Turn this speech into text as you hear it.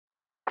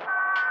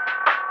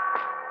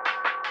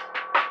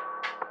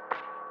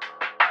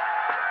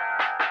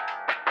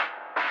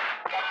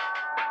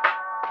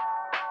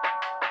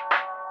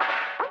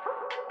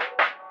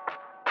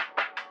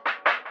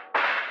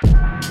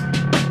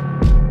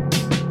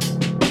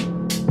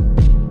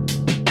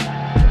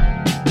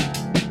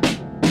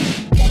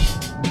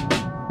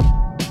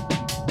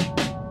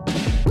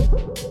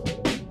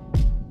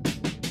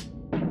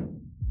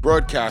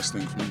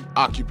Broadcasting from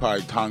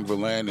occupied Tongva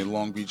land in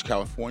Long Beach,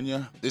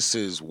 California, this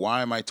is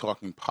Why Am I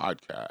Talking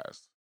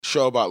Podcast, a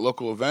show about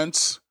local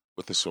events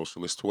with a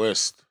socialist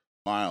twist.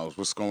 Miles,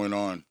 what's going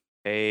on?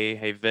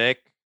 Hey, Vic.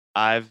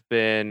 I've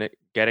been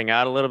getting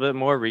out a little bit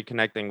more,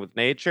 reconnecting with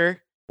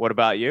nature. What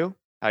about you?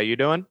 How you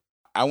doing?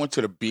 I went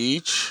to the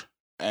beach,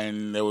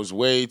 and there was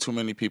way too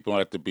many people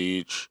at the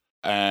beach,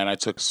 and I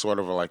took sort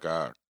of like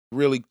a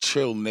really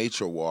chill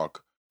nature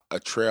walk, a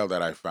trail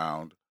that I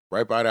found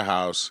right by the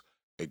house.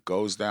 It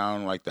goes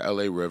down like the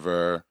LA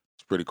River.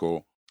 It's pretty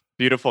cool.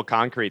 Beautiful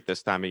concrete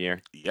this time of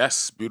year.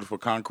 Yes, beautiful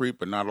concrete,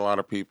 but not a lot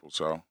of people,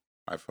 so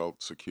I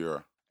felt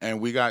secure. And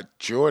we got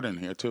Jordan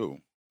here too.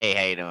 Hey,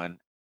 how you doing?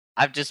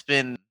 I've just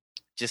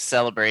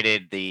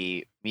celebrated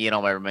me and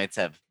all my roommates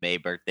have May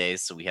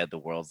birthdays, so we had the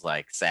world's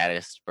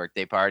saddest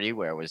birthday party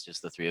where it was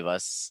just the three of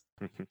us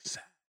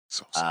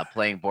So sad.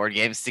 playing board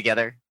games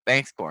together.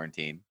 Thanks,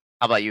 quarantine.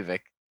 How about you,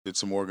 Vic? Did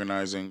some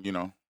organizing,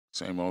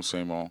 same old,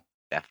 same old.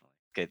 Definitely.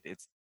 Good.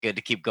 It's good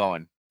to keep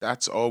going.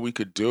 That's all we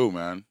could do,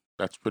 man.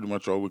 That's pretty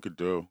much all we could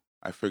do.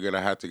 I figured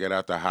I had to get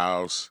out the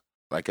house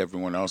like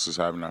everyone else is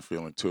having that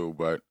feeling too,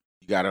 but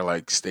you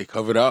gotta stay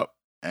covered up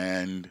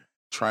and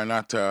try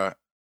not to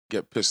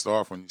get pissed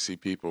off when you see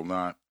people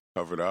not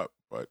covered up.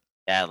 But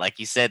Yeah, like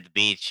you said, the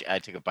beach. I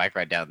took a bike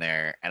ride down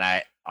there,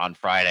 and on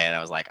Friday, and I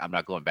was like, I'm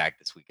not going back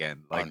this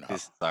weekend. no.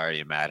 This is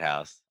already a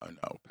madhouse. I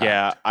know.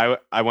 Yeah,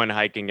 packed. I went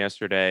hiking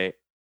yesterday,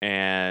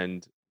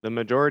 and the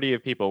majority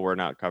of people were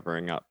not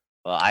covering up.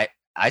 Well,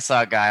 I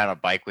saw a guy on a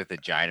bike with a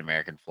giant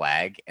American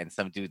flag, and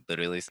some dude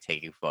literally is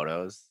taking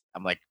photos.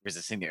 I'm like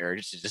resisting the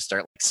urge to just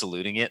start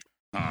saluting it.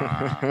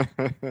 Ah,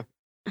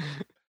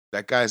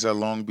 that guy's a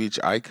Long Beach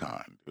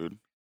icon, dude.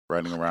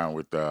 Riding around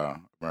with the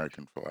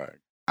American flag.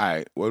 All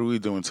right, what are we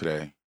doing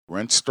today?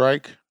 Rent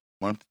strike,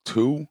 month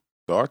 2,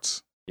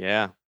 thoughts?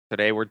 Yeah.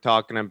 Today we're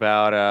talking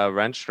about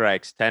rent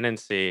strikes,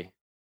 tenancy,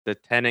 the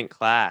tenant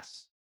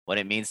class. What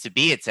it means to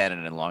be a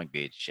tenant in Long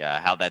Beach,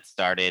 how that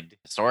started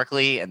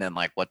historically, and then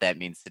what that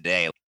means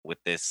today with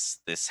this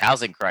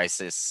housing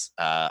crisis,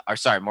 or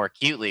sorry, more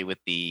acutely with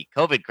the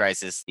COVID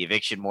crisis, the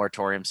eviction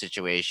moratorium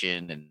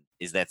situation, and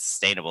is that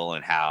sustainable?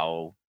 And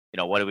how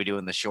what do we do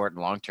in the short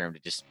and long term to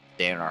just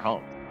stay in our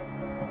homes?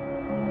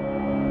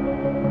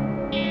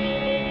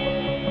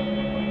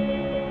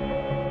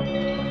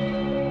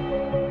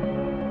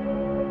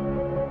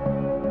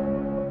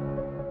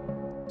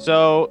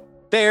 So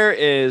there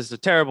is a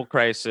terrible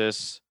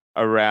crisis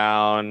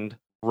around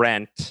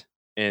rent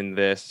in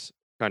this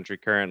country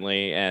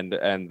currently, and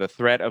the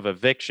threat of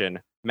eviction,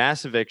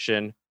 mass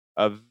eviction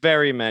of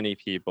very many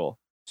people.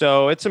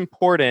 So it's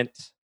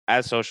important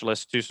as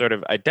socialists to sort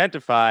of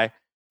identify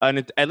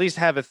and at least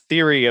have a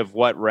theory of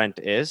what rent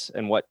is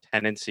and what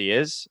tenancy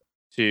is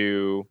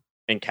to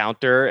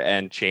encounter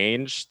and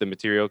change the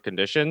material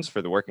conditions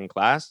for the working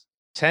class.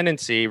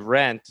 Tenancy,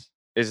 rent,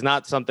 is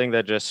not something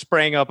that just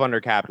sprang up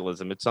under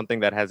capitalism. It's something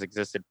that has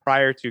existed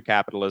prior to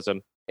capitalism.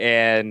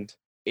 And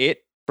it,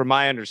 from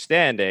my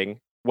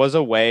understanding, was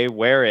a way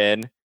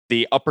wherein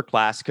the upper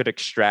class could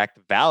extract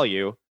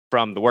value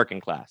from the working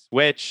class,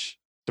 which,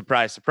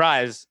 surprise,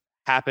 surprise,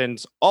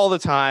 happens all the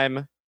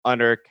time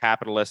under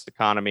capitalist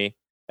economy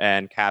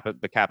and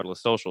the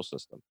capitalist social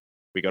system.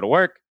 We go to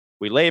work,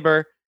 we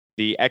labor,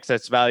 the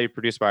excess value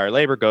produced by our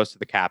labor goes to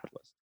the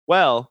capitalist.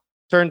 Well,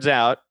 turns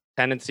out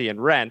tenancy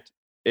and rent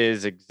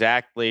is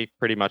exactly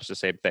pretty much the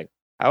same thing.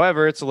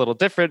 However, it's a little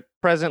different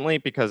presently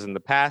because in the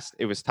past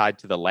it was tied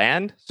to the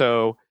land.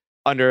 So,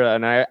 under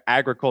an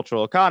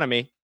agricultural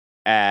economy,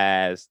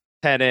 as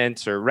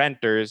tenants or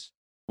renters,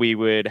 we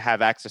would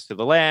have access to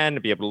the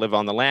land, be able to live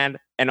on the land,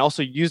 and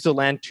also use the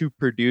land to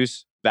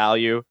produce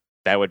value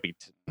that would be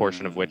a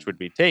portion of which would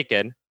be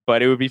taken,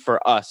 but it would be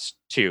for us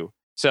too.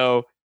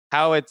 So,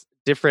 how it's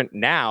different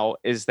now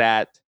is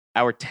that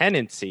our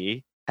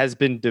tenancy has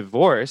been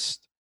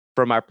divorced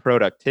from our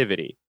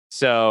productivity.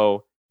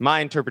 So my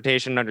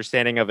interpretation and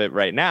understanding of it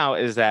right now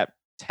is that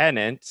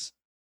tenants,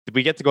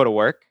 we get to go to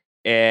work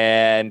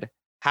and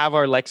have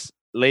our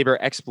labor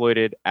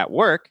exploited at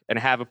work and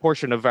have a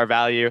portion of our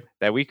value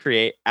that we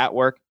create at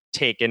work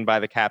taken by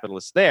the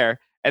capitalists there.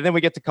 And then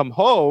we get to come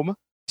home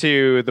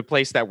to the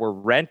place that we're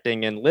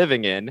renting and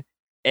living in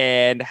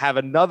and have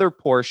another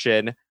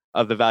portion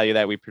of the value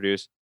that we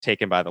produce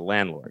taken by the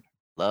landlord.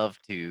 Love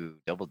to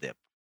double dip.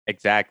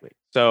 Exactly.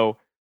 So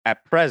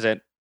at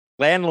present,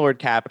 landlord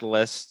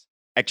capitalists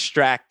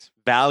extract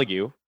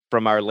value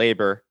from our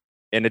labor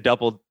in a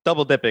double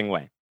dipping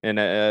way, and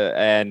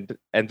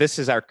this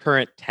is our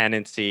current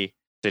tenancy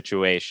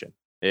situation.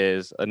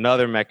 Is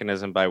another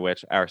mechanism by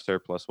which our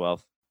surplus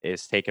wealth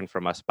is taken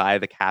from us by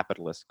the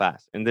capitalist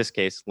class. In this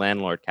case,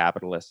 landlord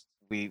capitalists.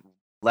 We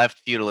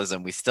left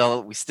feudalism. We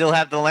still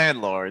have the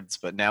landlords,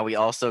 but now we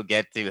also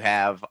get to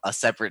have a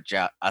separate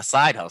job, a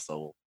side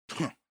hustle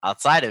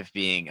outside of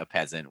being a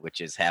peasant,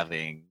 which is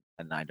having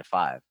a 9 to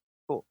 5.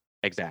 Cool.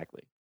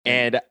 Exactly.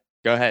 And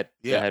go ahead.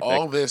 Yeah, Go ahead,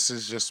 all Vic. this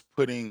is just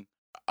putting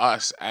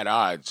us at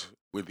odds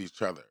with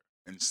each other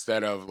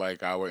instead of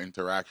our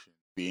interaction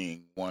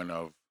being one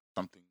of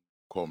something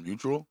called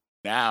mutual.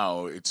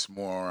 Now it's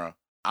more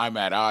I'm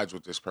at odds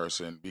with this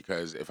person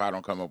because if I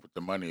don't come up with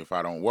the money, if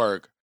I don't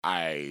work,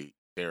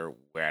 we're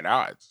at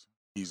odds.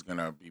 He's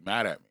gonna be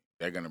mad at me.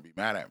 They're gonna be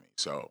mad at me.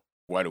 So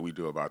what do we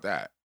do about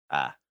that?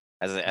 Ah,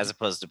 as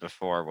opposed to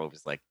before, what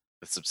was like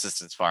the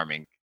subsistence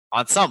farming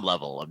on some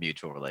level a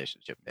mutual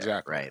relationship there,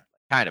 Exactly. right?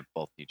 Kind of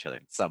both each other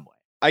in some way.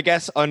 I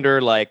guess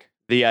under like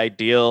the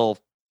ideal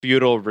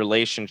feudal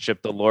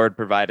relationship, the lord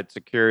provided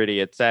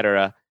security,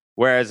 etc.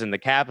 Whereas in the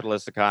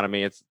capitalist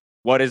economy, it's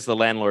what is the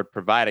landlord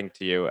providing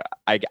to you?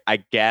 I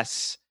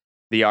guess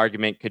the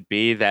argument could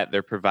be that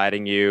they're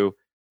providing you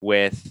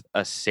with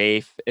a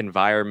safe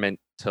environment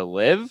to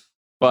live,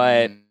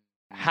 but Mm,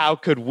 how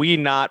could we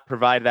not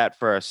provide that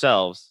for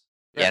ourselves?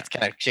 Yeah, it's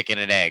kind of chicken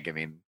and egg. I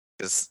mean,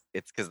 because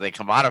they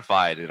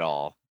commodified it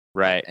all. But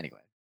Right. anyway,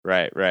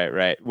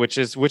 Right. Which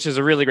is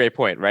a really great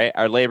point, right?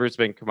 Our labor's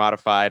been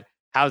commodified,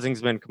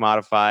 housing's been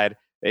commodified.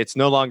 It's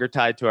no longer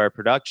tied to our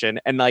production.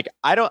 And like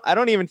I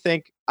don't even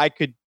think I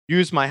could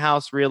use my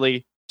house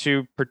really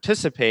to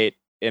participate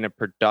in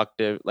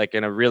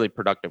in a really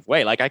productive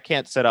way. Like I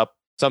can't set up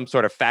some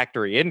sort of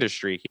factory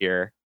industry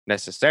here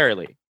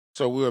necessarily.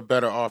 So we were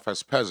better off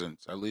as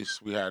peasants. At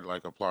least we had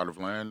like a plot of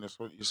land. That's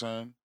what you're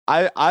saying?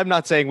 I'm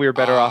not saying we were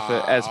better off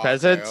as Okay,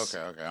 peasants.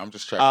 okay. I'm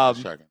just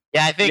checking.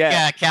 yeah, I think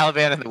Yeah.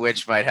 Caliban and the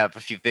Witch might have a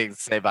few things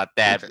to say about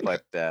that,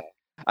 but I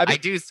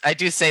mean, I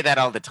do say that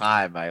all the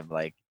time. I'm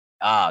like,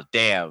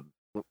 damn,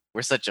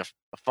 we're such a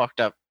fucked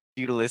up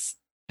feudalist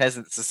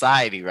peasant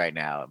society right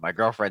now. My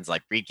girlfriend's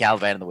like, read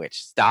Caliban and the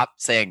Witch. Stop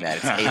saying that.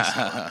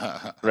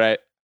 It's age. right.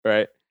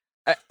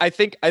 I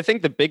think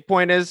the big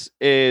point is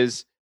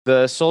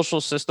the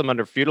social system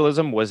under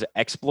feudalism was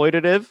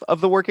exploitative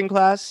of the working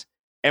class,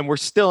 and we're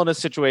still in a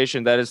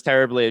situation that is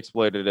terribly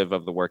exploitative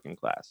of the working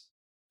class,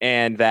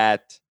 and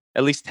that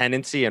at least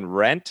tenancy and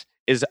rent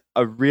is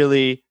a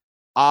really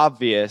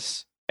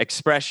obvious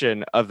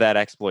expression of that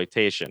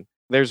exploitation.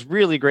 There's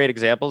really great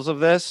examples of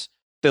this,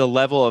 the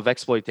level of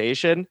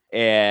exploitation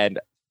and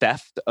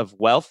theft of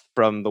wealth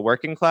from the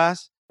working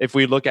class if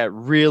we look at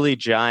really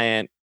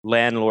giant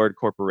landlord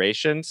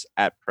corporations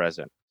at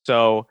present.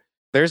 So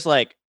there's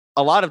like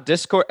a lot of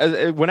discourse.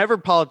 Whenever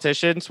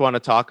politicians want to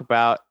talk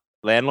about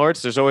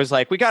landlords, there's always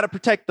like, we got to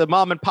protect the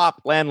mom and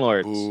pop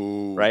landlords,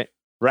 Ooh. right?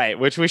 Right,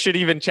 which we should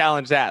even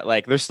challenge that.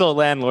 Like, they're still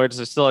landlords,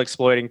 they're still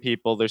exploiting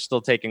people, they're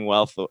still taking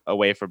wealth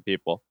away from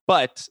people.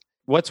 But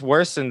what's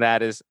worse than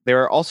that is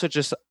there are also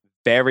just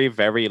very,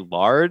 very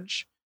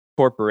large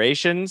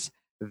corporations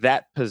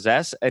that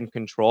possess and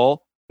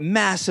control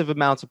massive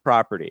amounts of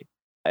property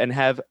and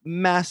have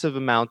massive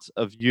amounts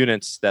of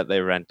units that they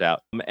rent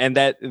out. And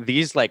that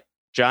these like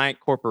giant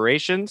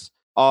corporations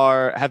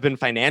have been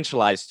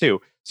financialized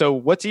too. So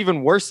what's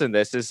even worse than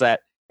this is that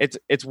it's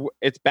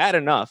bad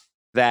enough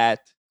that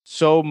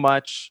so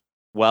much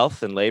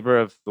wealth and labor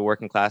of the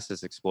working class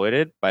is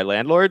exploited by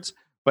landlords,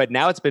 but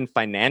now it's been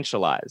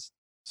financialized.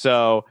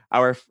 So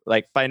our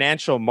like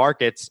financial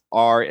markets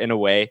are in a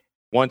way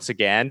once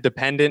again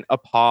dependent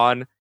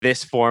upon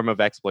this form of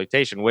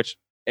exploitation, which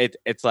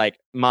it's like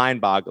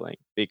mind-boggling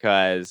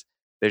because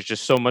there's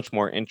just so much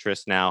more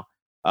interest now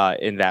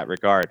in that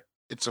regard.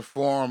 It's a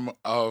form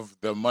of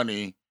the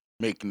money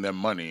making them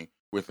money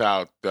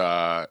without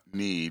the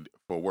need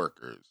for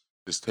workers.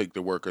 Just take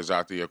the workers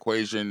out the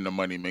equation, the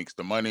money makes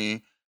the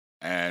money,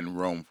 and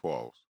Rome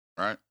falls.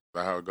 Right? Is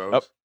that how it goes?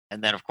 Yep.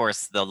 And then, of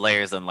course, the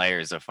layers and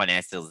layers of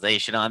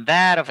financialization on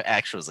that, of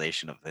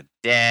actualization of the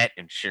debt,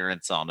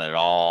 insurance on it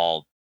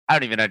all. I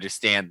don't even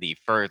understand the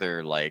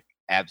further like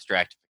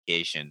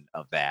abstractification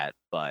of that,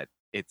 but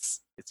it's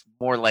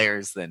more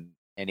layers than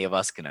any of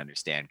us can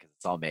understand because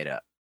it's all made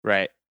up.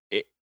 Right.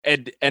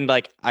 And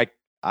like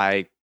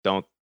I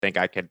don't think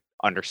I could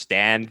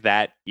understand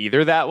that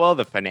either that well,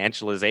 the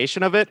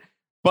financialization of it.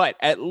 But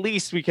at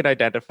least we can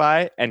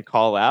identify and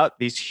call out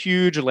these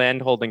huge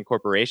landholding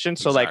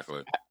corporations. So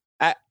Exactly.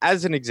 like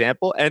as an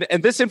example, and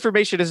this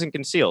information isn't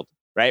concealed,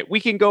 right? We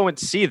can go and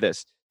see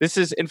this. This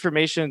is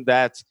information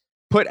that's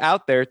put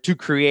out there to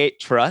create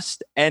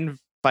trust and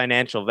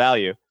financial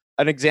value.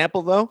 An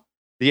example though,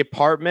 the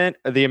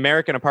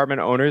American Apartment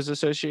Owners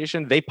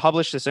Association, they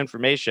published this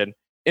information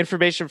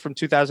from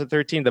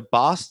 2013. The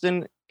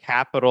Boston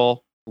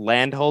Capital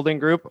Landholding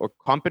Group or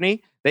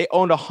company, they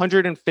owned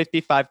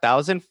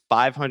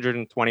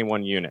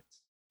 155,521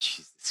 units.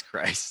 Jesus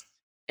Christ.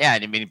 Yeah,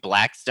 and I mean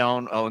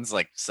Blackstone owns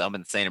like some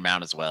insane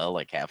amount as well,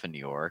 like half of New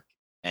York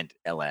and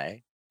LA.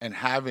 And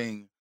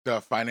having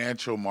the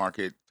financial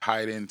market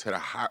tied into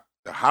the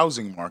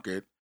housing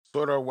market,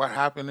 sort of what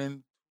happened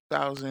in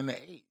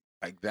 2008,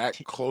 like that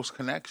close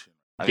connection.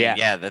 I mean, Yeah.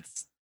 yeah,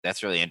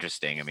 that's really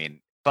interesting. I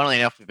mean, funnily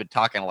enough, we've been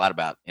talking a lot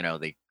about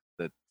the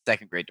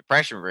Second Great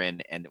Depression we're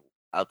in, and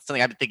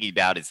something I've been thinking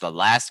about is the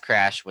last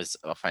crash was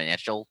a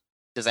financial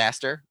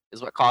disaster,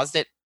 is what caused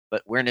it.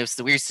 But we're in this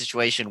weird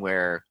situation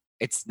where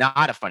it's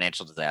not a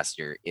financial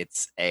disaster;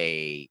 it's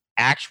a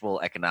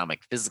actual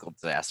economic, physical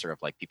disaster of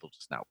like people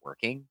just not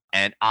working.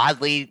 And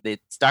oddly, the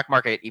stock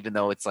market, even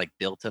though it's like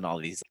built in all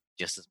these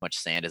just as much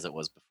sand as it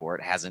was before,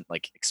 it hasn't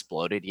like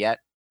exploded yet.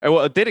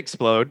 Well, it did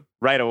explode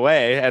right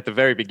away at the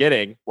very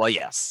beginning. Well,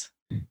 yes.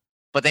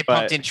 but they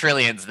pumped in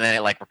trillions and then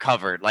it like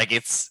recovered. Like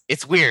it's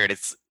weird.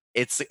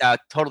 It's a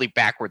totally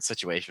backward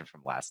situation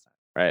from last time.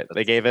 Right.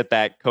 They gave it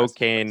that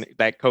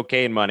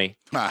cocaine money.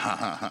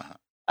 A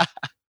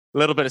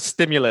little bit of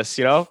stimulus,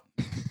 A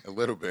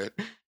little bit.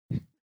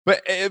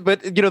 But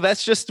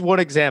that's just one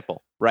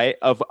example, right?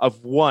 Of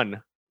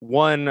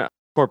one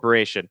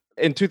corporation.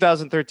 In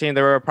 2013,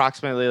 there were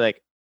approximately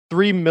like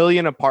 3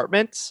 million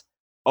apartments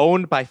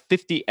owned by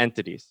 50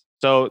 entities.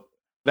 So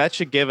that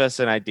should give us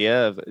an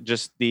idea of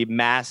just the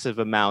massive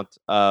amount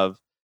of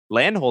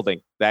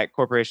landholding that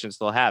corporations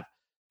still have.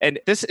 And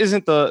this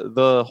isn't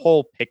the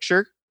whole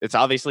picture. It's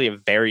obviously a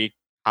very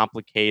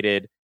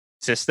complicated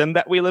system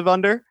that we live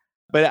under,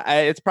 but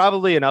it's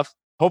probably enough,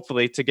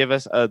 hopefully, to give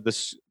us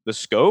the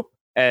scope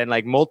and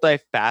like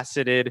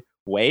multifaceted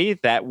way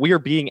that we are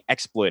being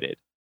exploited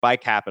by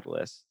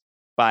capitalists,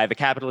 by the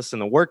capitalists in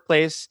the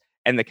workplace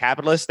and the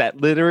capitalists that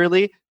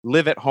literally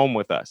live at home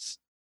with us.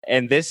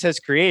 And this has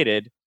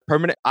created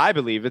I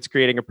believe it's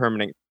creating a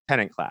permanent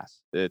tenant class.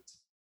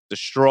 It's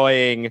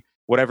destroying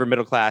whatever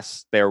middle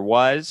class there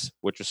was,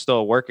 which was still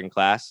a working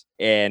class,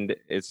 and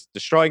it's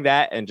destroying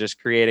that and just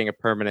creating a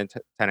permanent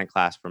tenant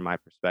class from my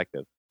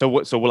perspective. So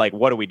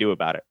what do we do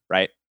about it,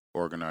 right?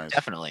 Organize.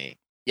 Definitely.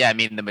 Yeah, I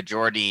mean, the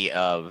majority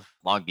of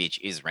Long Beach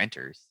is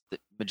renters. The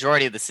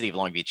majority of the city of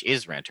Long Beach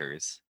is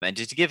renters. And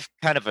just to give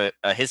kind of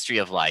a history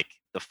of like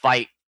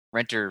the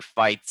renter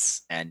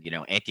fights and,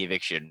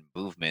 anti-eviction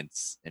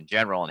movements in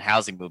general and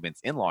housing movements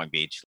in Long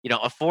Beach,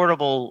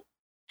 affordable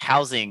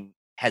housing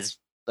has,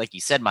 like you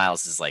said,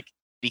 Miles, is like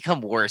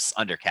become worse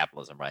under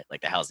capitalism, right?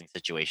 Like the housing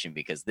situation,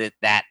 because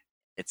that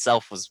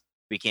itself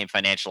became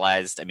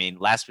financialized. I mean,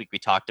 last week we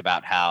talked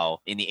about how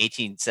in the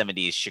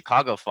 1870s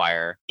Chicago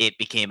fire, it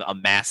became a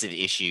massive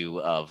issue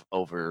of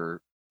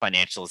over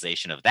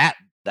financialization of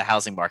the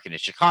housing market in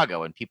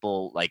Chicago. And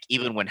people, like,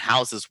 even when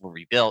houses were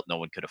rebuilt, no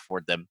one could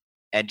afford them.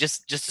 And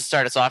just to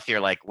start us off here,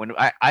 like when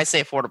I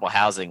say affordable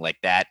housing, like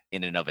that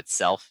in and of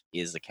itself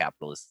is a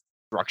capitalist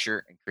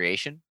structure and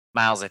creation.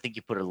 Miles, I think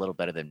you put it a little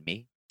better than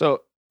me.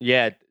 So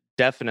yeah,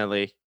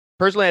 definitely.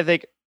 Personally, I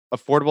think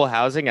affordable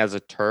housing as a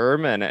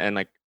term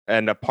and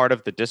a part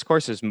of the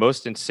discourse is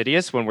most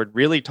insidious when we're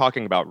really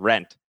talking about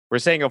rent. We're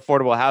saying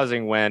affordable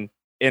housing when,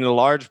 in a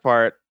large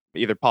part,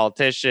 either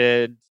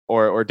politicians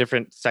or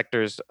different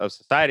sectors of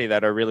society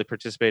that are really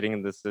participating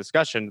in this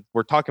discussion,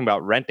 we're talking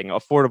about renting,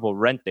 affordable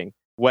renting.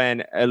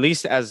 When, at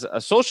least as a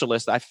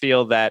socialist, I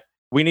feel that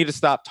we need to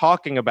stop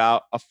talking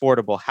about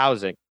affordable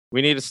housing.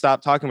 We need to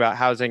stop talking about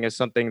housing as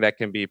something that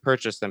can be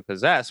purchased and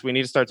possessed. We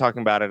need to start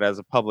talking about it as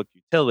a public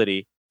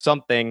utility,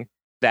 something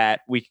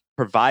that we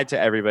provide to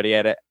everybody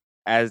at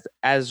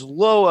as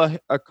low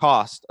a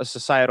cost, a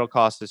societal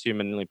cost as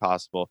humanly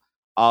possible,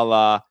 a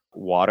la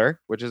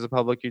water, which is a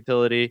public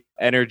utility,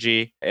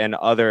 energy, and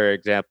other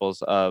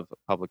examples of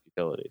public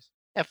utilities.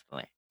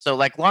 Definitely. So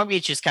like Long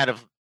Beach is kind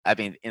of, I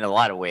mean, in a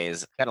lot of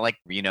ways, kind of like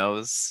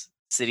Reno's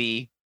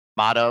city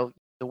motto,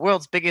 the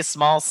world's biggest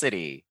small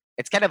city.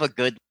 It's kind of a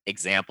good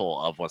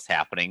example of what's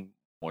happening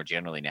more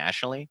generally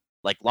nationally.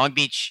 Like Long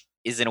Beach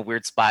is in a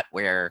weird spot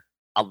where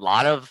a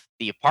lot of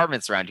the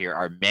apartments around here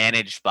are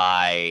managed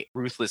by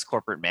ruthless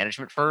corporate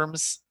management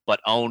firms, but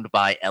owned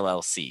by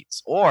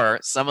LLCs. Or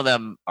some of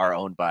them are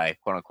owned by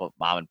quote unquote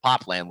mom and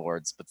pop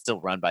landlords, but still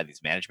run by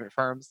these management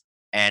firms.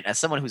 And as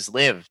someone who's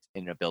lived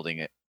in a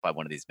building by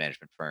one of these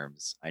management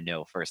firms, I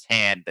know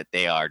firsthand that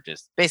they are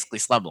just basically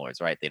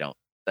slumlords, right? They don't,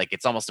 like,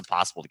 it's almost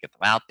impossible to get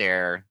them out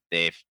there.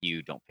 If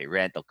you don't pay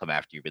rent, they'll come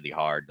after you really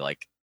hard.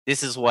 Like,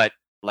 this is what,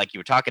 like you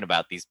were talking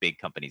about, these big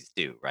companies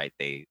do, right?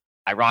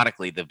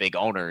 Ironically, the big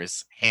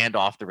owners hand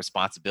off the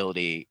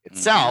responsibility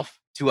itself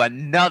to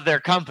another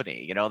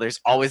company.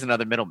 There's always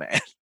another middleman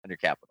under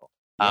capital.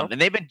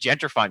 And they've been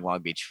gentrifying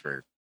Long Beach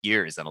for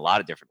years in a lot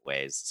of different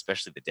ways,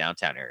 especially the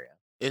downtown area.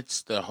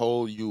 It's the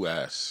whole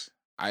U.S.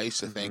 I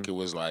used to think it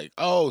was like,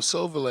 oh,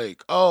 Silver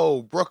Lake,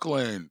 oh,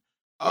 Brooklyn,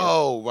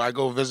 oh, I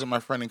go visit my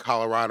friend in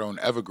Colorado in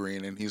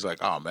Evergreen, and he's like,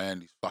 oh,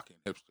 man, these fucking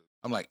hipsters.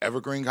 I'm like,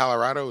 Evergreen,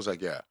 Colorado? He's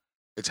like, yeah,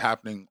 it's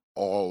happening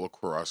all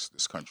across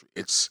this country.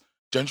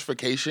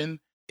 Gentrification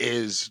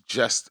is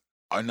just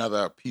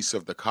another piece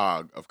of the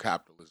cog of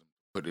capitalism.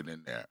 Put it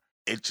in there.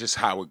 It's just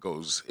how it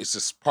goes. It's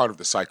just part of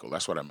the cycle.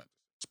 That's what I meant.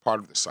 It's part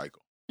of the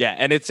cycle. Yeah,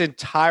 and it's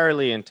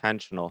entirely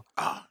intentional.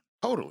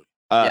 Totally.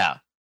 Yeah.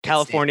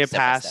 California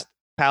passed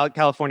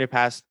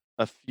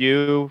a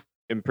few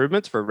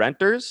improvements for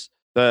renters,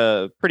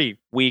 the pretty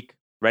weak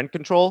rent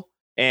control,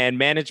 and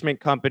management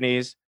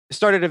companies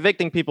started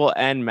evicting people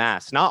en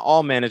masse. Not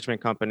all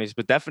management companies,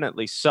 but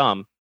definitely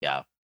some.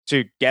 Yeah.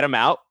 To get them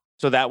out.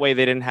 So that way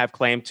they didn't have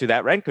claim to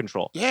that rent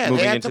control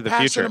moving into the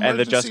future and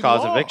the just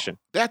cause eviction.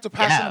 They had to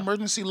pass an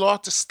emergency law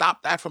to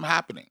stop that from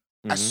happening.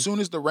 As soon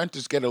as the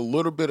renters get a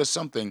little bit of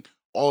something,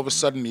 all of a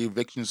sudden the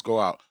evictions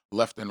go out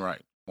left and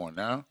right. Come on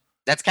now.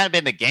 That's kind of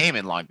been the game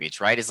in Long Beach,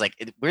 right? Is like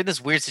we're in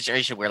this weird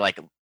situation where like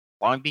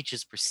Long Beach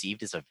is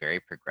perceived as a very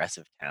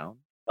progressive town,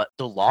 but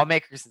the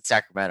lawmakers in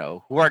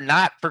Sacramento, who are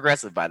not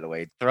progressive, by the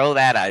way, throw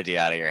that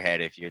idea out of your head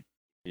if you're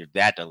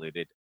that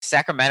deluded.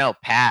 Sacramento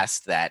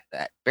passed that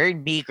very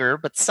meager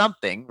but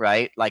something,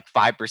 right? Like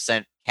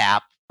 5%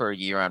 cap per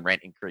year on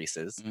rent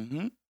increases.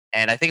 Mm-hmm.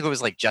 And I think it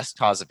was like just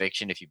cause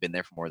eviction if you've been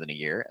there for more than a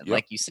year. And Yep.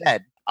 like you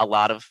said, a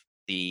lot of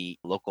the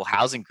local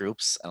housing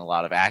groups and a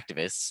lot of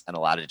activists and a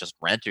lot of just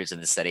renters in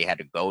the city had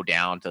to go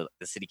down to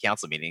the city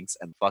council meetings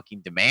and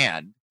fucking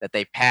demand that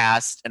they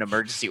passed an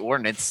emergency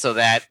ordinance so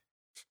that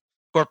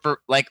corporate,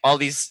 like all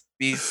these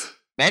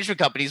management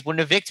companies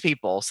wouldn't evict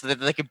people so that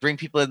they could bring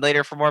people in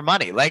later for more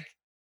money. Like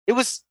it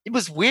was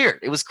weird.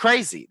 It was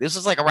crazy. This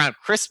was like around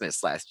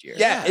Christmas last year.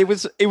 Yeah, it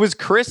was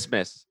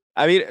Christmas.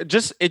 I mean, it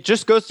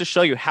just goes to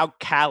show you how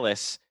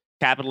callous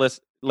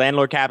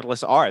landlord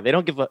capitalists are. They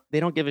don't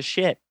give a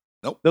shit.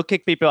 Nope. They'll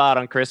kick people out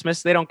on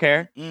Christmas. They don't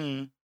care.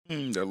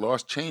 They're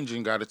lost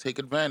changing. Got to take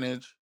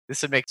advantage.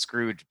 This would make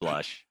Scrooge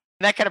blush.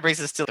 And that kind of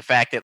brings us to the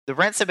fact that the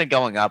rents have been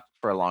going up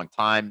for a long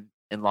time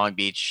in Long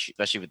Beach,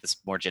 especially with this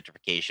more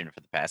gentrification for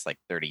the past like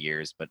 30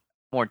 years, but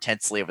more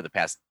intensely over the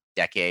past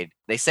decade.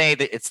 They say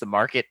that it's the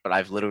market, but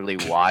I've literally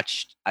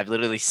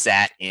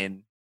sat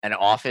in an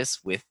office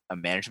with a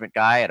management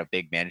guy at a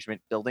big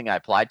management building I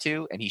applied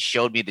to, and he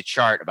showed me the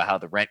chart about how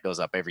the rent goes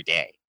up every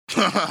day.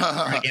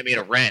 Trying to get me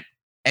to rent.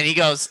 And he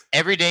goes,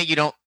 every day you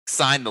don't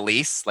sign the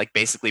lease, like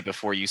basically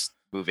before you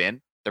move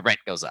in, the rent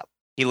goes up.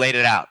 He laid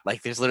it out.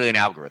 Like there's literally an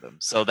algorithm.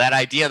 So that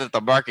idea that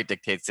the market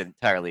dictates it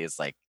entirely is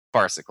like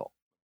farcical.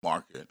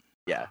 Market.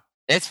 Yeah.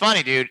 It's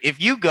funny, dude. If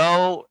you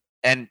go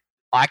and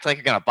act like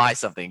you're going to buy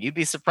something, you'd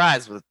be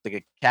surprised what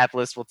the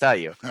capitalist will tell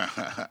you.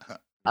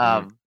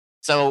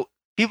 So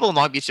people in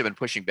Long Beach have been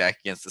pushing back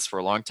against this for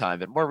a long time.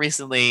 But more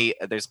recently,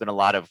 there's been a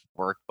lot of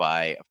work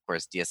by, of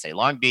course, DSA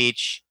Long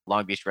Beach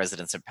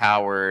Residents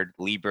Empowered,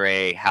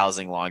 Libre,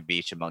 Housing Long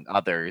Beach, among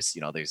others.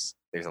 You know, there's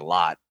a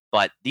lot.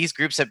 But these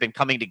groups have been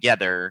coming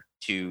together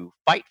to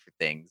fight for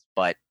things.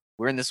 But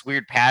we're in this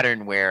weird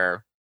pattern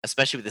where,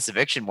 especially with this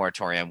eviction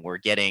moratorium, we're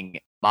getting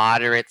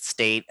moderate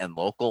state and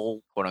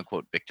local, quote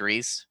unquote,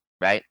 victories,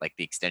 right? Like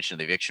the extension of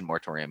the eviction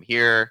moratorium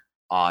here.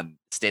 On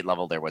state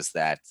level, there was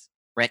that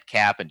rent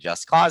cap and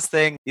just cause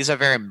thing. These are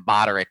very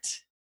moderate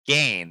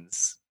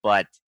gains,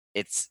 but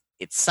it's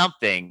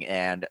something.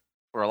 And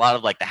for a lot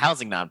of like the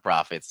housing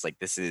nonprofits, like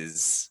this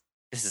is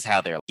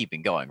how they're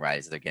keeping going, right?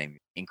 Is they're getting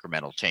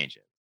incremental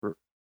changes.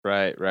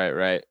 Right.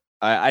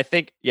 I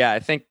think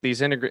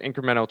these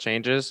incremental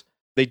changes,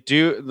 they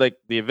do, like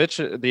the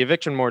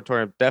eviction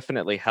moratorium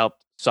definitely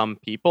helped some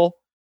people,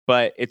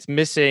 but it's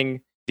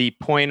missing the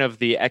point of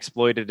the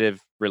exploitative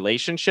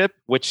relationship,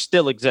 which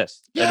still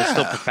exists and is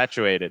still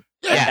perpetuated.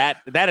 Yeah.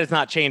 And that has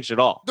not changed at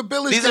all. The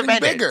bill is getting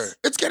bigger.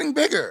 It's getting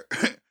bigger.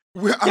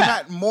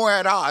 I'm more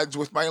at odds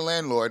with my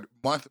landlord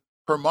month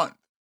per month.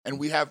 And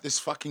we have this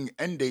fucking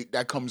end date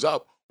that comes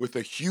up with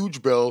a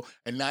huge bill,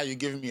 and now you're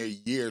giving me a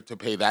year to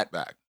pay that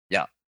back.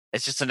 Yeah.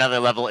 It's just another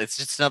level. It's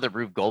just another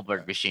Rube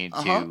Goldberg machine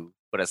to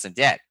put us in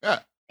debt. Yeah.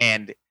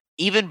 And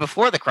even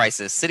before the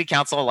crisis, city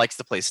council likes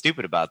to play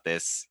stupid about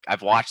this.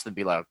 I've watched them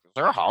be like, is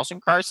there a housing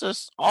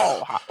crisis?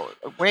 Oh,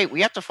 wait,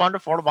 we have to fund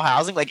affordable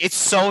housing? Like, it's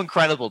so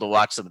incredible to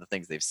watch some of the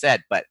things they've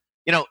said. But,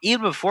 you know,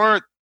 even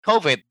before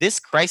COVID, this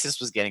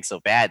crisis was getting so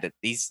bad that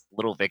these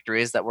little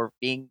victories that were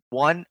being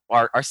won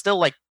are still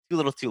like too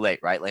little too late,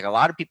 right? Like a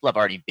lot of people have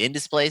already been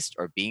displaced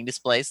or being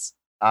displaced.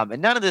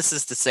 And none of this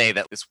is to say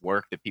that this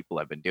work that people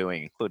have been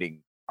doing,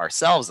 including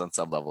ourselves on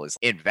some level, is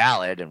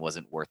invalid and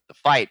wasn't worth the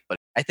fight. But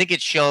I think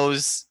it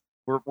shows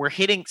we're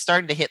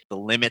starting to hit the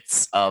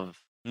limits of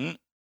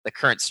the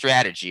current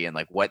strategy and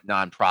like what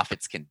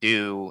nonprofits can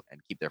do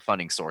and keep their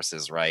funding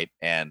sources, right?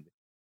 And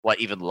what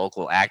even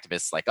local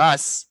activists like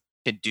us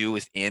can do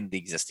within the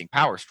existing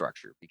power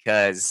structure.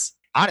 Because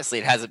honestly,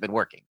 it hasn't been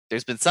working.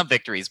 There's been some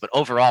victories, but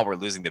overall, we're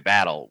losing the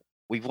battle.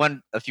 We've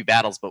won a few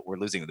battles, but we're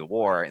losing the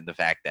war in the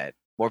fact that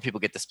more people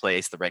get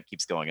displaced, the rent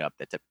keeps going up,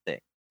 that type of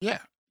thing. Yeah.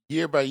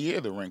 Year by year,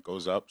 the rent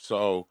goes up.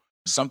 So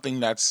something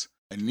that's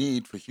a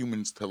need for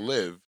humans to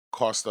live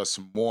costs us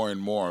more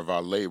and more of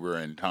our labor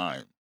and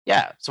time.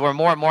 Yeah. So we're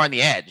more and more on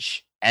the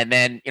edge. And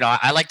then, you know,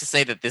 I like to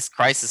say that this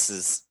crisis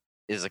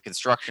is a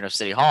construction of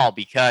City Hall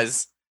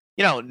because,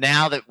 you know,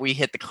 now that we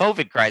hit the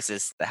COVID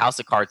crisis, the house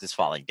of cards is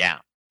falling down.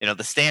 You know,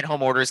 the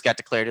stay-at-home orders got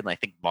declared in, I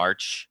think,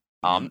 March.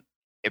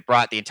 It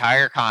brought the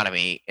entire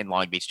economy in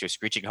Long Beach to a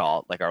screeching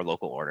halt, like our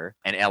local order.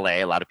 And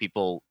LA, a lot of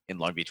people in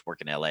Long Beach work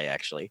in LA,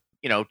 actually.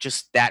 You know,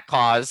 just that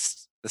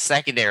caused the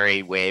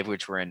secondary wave,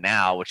 which we're in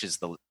now, which is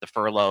the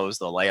furloughs,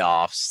 the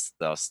layoffs,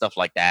 the stuff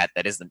like that.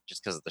 That isn't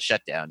just because of the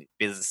shutdown.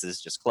 Businesses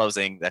just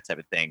closing, that type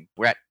of thing.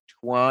 We're at,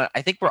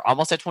 I think we're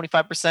almost at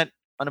 25%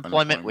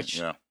 unemployment,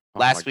 which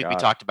last week we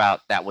talked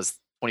about. That was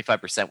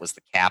 25% was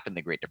the cap in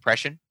the Great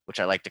Depression, which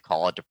I like to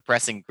call a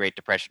depressing Great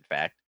Depression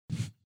fact.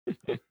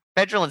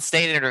 Federal and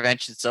state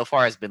intervention so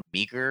far has been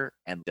meager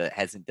and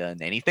hasn't done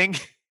anything,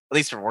 at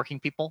least for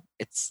working people.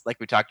 It's like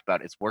we talked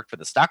about, it's worked for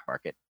the stock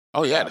market.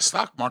 Oh, yeah. The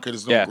stock market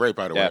is doing great,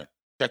 by the way.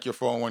 Check your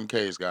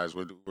 401ks, guys.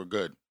 We're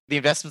good. The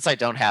investments I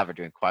don't have are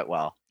doing quite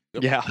well.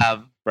 Yep.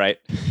 Yeah. Right.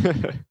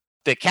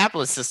 The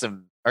capitalist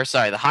system,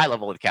 the high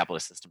level of the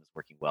capitalist system is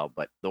working well,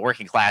 but the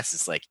working class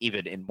is like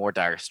even in more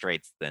dire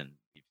straits than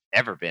we've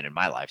ever been in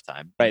my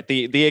lifetime. Right.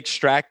 The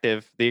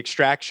extraction the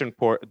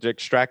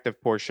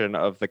extractive portion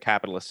of the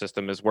capitalist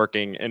system is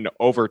working in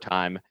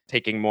overtime,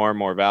 taking more and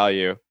more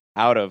value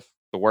out of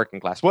the working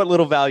class. What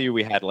little value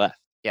we had left.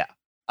 Yeah.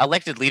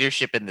 Elected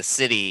leadership in the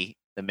city,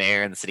 the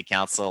mayor and the city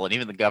council, and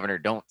even the governor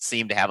don't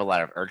seem to have a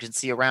lot of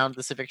urgency around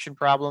this eviction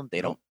problem.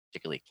 They don't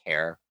particularly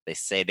care. They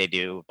say they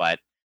do, but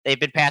they've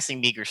been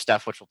passing meager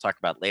stuff, which we'll talk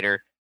about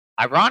later.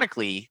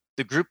 Ironically,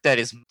 the group that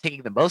is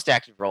taking the most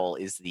active role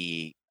is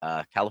the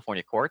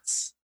California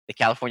courts. The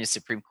California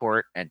Supreme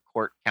Court and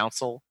Court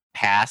Council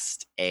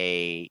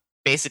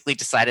basically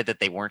decided that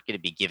they weren't going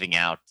to be giving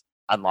out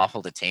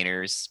unlawful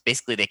detainers.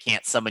 Basically, they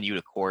can't summon you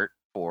to court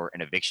for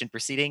an eviction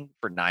proceeding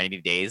for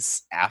 90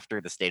 days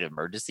after the state of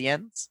emergency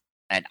ends.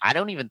 And I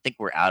don't even think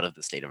we're out of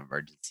the state of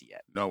emergency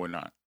yet. No, we're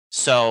not.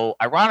 So,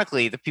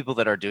 ironically, the people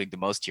that are doing the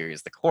most here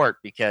is the court,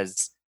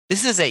 because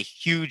this is a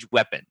huge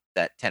weapon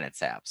that tenants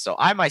have. So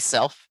I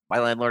myself, my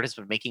landlord has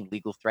been making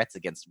legal threats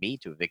against me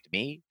to evict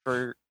me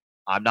for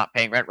I'm not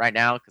paying rent right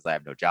now because I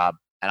have no job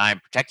and I'm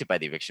protected by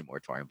the eviction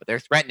moratorium, but they're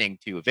threatening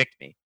to evict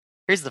me.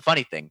 Here's the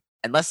funny thing.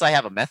 Unless I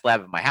have a meth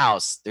lab in my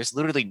house, there's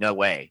literally no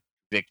way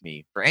to evict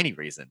me for any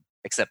reason,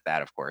 except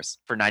that, of course,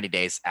 for 90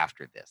 days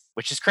after this,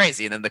 which is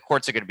crazy. And then the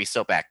courts are going to be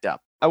so backed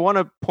up. I want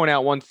to point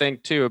out one thing,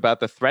 too,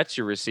 about the threats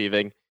you're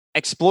receiving.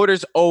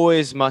 Exploiters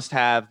always must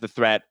have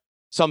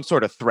some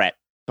sort of threat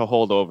to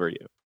hold over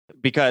you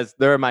because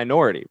they're a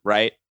minority,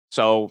 right?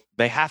 So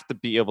they have to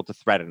be able to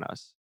threaten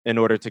us in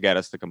order to get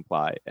us to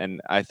comply.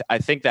 And I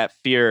think that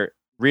fear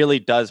really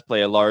does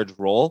play a large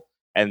role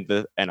and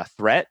a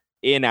threat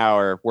in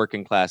our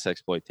working class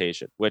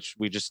exploitation, which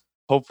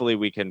hopefully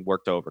we can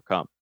work to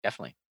overcome.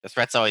 Definitely. The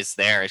threat's always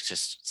there. It's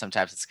just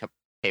sometimes it's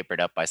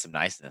papered up by some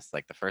niceness.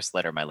 Like the first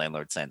letter my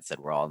landlord sent said,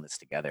 we're all in this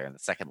together. And the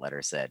second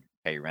letter said,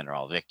 pay your rent or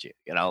I'll evict you.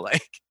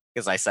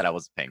 Because I said I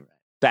wasn't paying rent.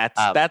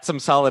 That's some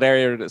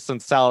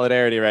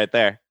solidarity right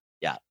there.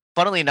 Yeah.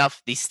 Funnily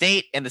enough, the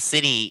state and the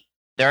city,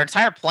 their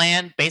entire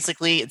plan,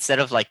 basically, instead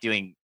of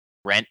doing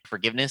rent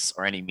forgiveness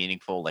or any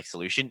meaningful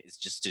solution, is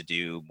just to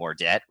do more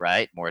debt,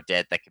 right? More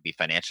debt that can be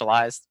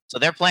financialized. So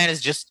their plan is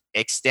just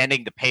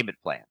extending the payment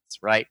plans,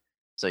 right?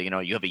 So,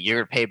 you have a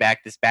year to pay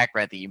back this back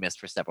rent that you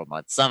missed for several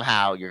months.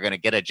 Somehow you're going to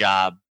get a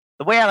job.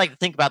 The way I like to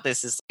think about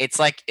this is it's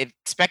like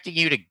expecting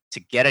you to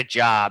get a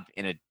job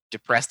in a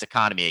depressed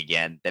economy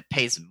again that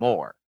pays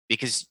more,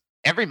 because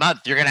every month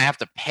you're going to have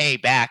to pay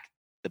back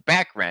the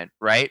back rent,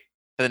 right,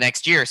 for the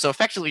next year. So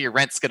effectively your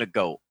rent's going to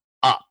go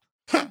up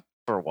for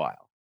a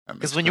while.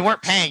 Because when you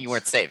weren't paying, you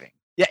weren't saving.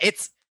 Yeah,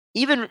 it's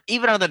even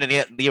under the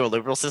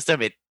neoliberal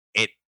system, it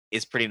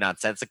is pretty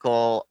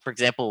nonsensical. For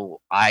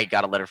example, I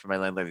got a letter from my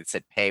landlord that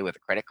said pay with a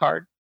credit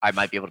card. I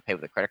might be able to pay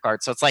with a credit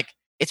card. So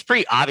it's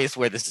pretty obvious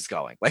where this is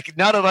going.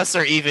 None of us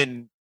are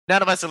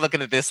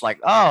looking at this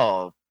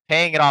oh,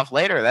 paying it off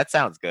later. That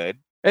sounds good.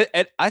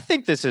 I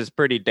think this is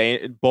pretty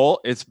bold.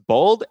 It's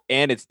bold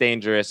and it's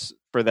dangerous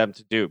for them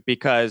to do,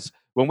 because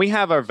when we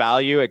have our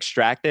value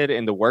extracted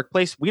in the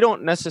workplace, we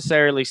don't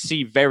necessarily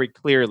see very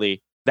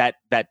clearly that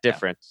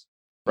difference,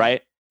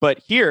 right? But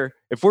here,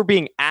 if we're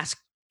being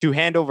asked to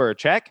hand over a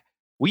check,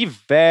 we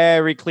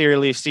very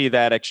clearly see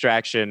that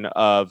extraction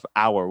of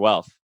our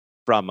wealth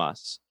from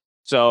us.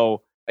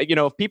 So,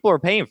 if people are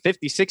paying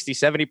 50, 60,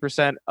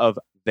 70% of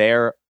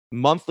their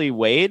monthly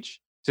wage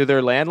to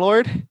their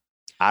landlord,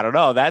 I don't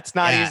know. That's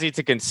not easy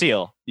to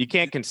conceal. You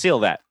can't conceal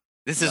that.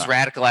 This is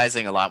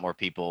radicalizing a lot more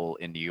people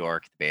in New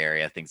York, the Bay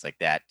Area, things like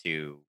that,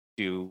 to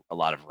do a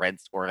lot of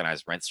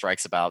organized rent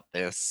strikes about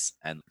this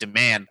and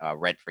demand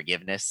rent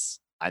forgiveness.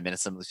 I'm in a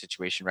similar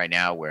situation right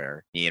now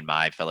where me and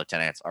my fellow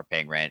tenants are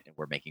paying rent and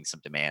we're making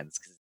some demands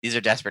because these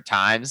are desperate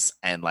times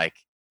and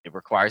it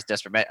requires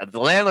desperate. The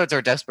landlords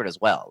are desperate as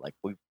well.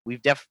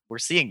 We're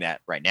seeing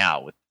that right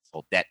now with this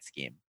whole debt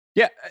scheme.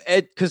 Yeah,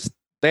 because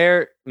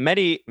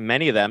many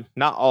of them,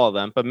 not all of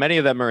them, but many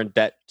of them are in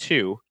debt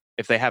too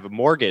if they have a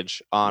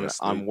mortgage on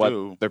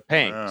what they're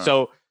paying. Yeah.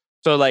 So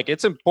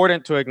it's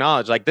important to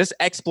acknowledge this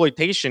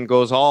exploitation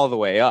goes all the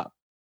way up.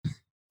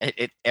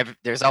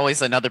 There's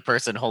always another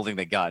person holding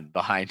the gun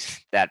behind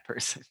that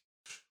person.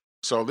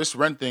 So this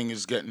rent thing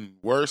is getting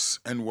worse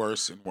and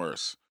worse and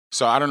worse.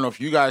 So I don't know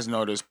if you guys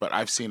noticed, but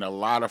I've seen a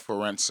lot of for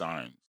rent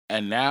signs.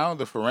 And now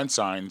the for rent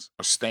signs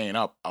are staying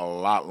up a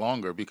lot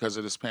longer because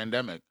of this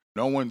pandemic.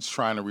 No one's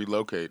trying to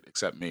relocate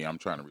except me. I'm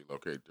trying to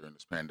relocate during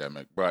this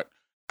pandemic. But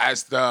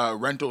as the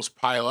rentals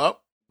pile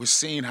up, we're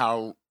seeing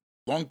how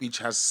Long Beach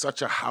has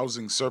such a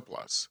housing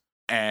surplus.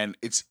 And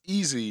it's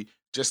easy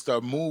just to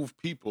move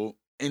people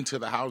into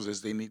the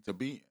houses they need to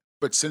be in.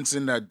 But since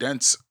in the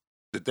dense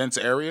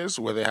areas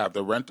where they have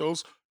the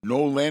rentals,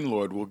 no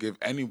landlord will give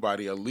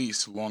anybody a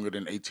lease longer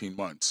than 18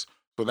 months.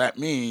 So that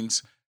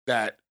means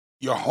that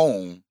your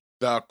home,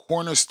 the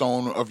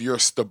cornerstone of your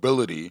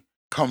stability,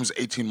 comes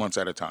 18 months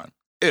at a time.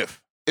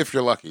 If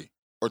you're lucky,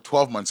 or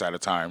 12 months at a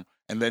time,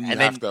 and then you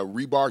have to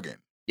rebargain.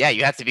 Yeah,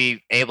 you have to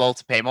be able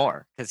to pay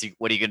more because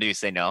what are you going to do?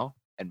 Say no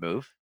and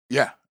move?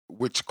 Yeah,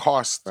 which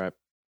costs. Right.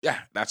 Yeah,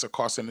 that's a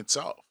cost in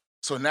itself.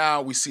 So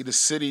now we see the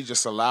city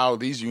just allow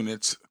these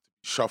units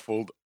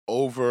shuffled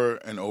over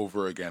and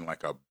over again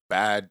like a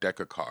bad deck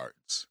of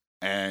cards.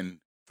 And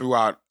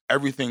throughout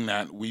everything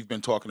that we've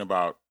been talking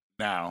about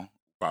now,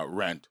 about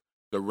rent,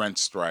 the rent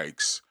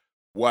strikes,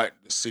 what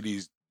the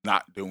city's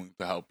not doing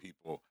to help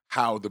people,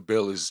 how the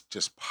bill is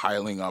just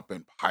piling up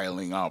and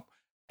piling up.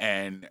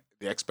 And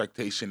the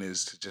expectation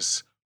is to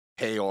just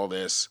pay all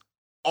this,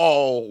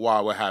 all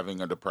while we're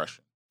having a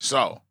depression.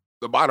 So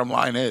the bottom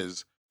line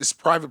is, this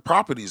private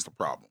property is the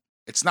problem.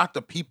 It's not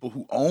the people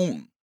who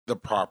own the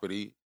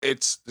property.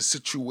 It's the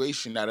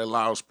situation that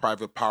allows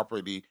private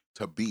property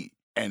to be.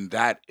 And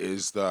that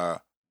is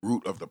the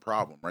root of the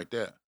problem right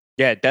there.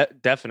 Yeah,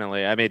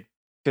 definitely. I mean,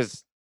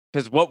 because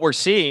what we're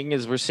seeing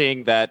is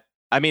that,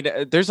 I mean,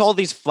 there's all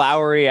these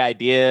flowery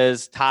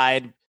ideas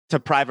tied to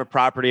private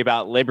property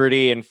about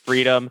liberty and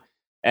freedom.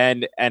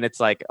 And it's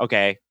like,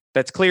 okay,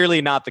 that's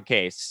clearly not the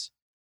case.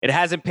 It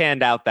hasn't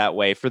panned out that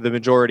way for the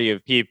majority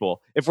of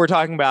people. If we're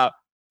talking about,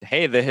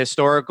 hey, the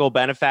historical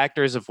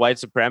benefactors of white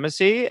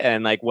supremacy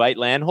and like white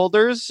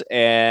landholders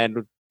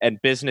and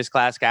business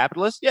class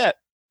capitalists,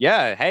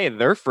 yeah, hey,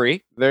 they're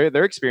free.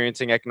 They're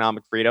experiencing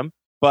economic freedom,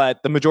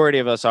 but the majority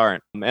of us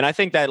aren't. And I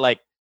think that like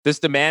this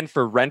demand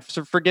for rent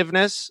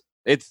forgiveness,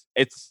 it's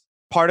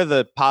part of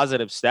the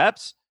positive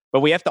steps,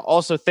 but we have to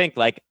also think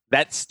like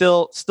that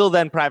still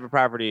then private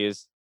property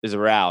is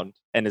around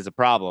and is a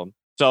problem.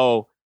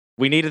 So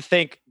we need to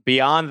think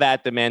beyond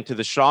that demand to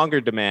the stronger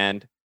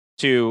demand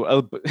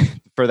to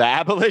for the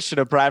abolition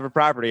of private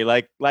property,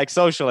 like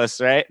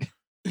socialists, right?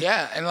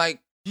 Yeah, and like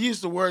you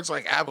use the words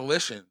like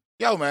abolition.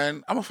 Yo,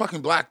 man, I'm a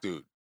fucking black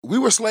dude. We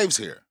were slaves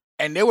here,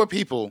 and there were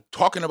people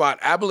talking about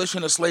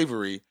abolition of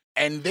slavery,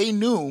 and they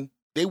knew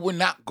they were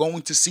not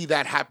going to see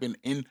that happen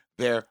in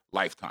their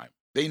lifetime.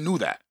 They knew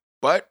that.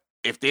 But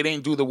if they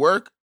didn't do the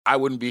work, I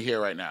wouldn't be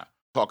here right now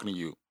talking to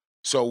you.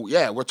 So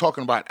yeah, we're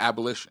talking about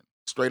abolition.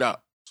 Straight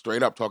up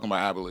talking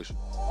about abolition.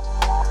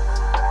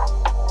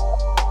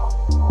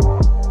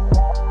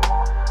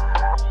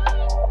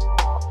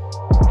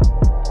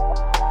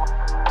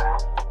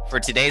 For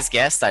today's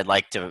guest, I'd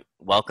like to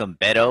welcome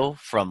Beto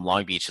from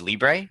Long Beach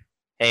Libre.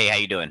 Hey, how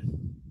you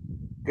doing?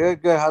 Good.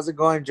 How's it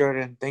going,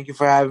 Jordan? Thank you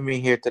for having me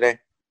here today.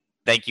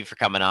 Thank you for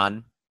coming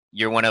on.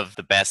 You're one of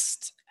the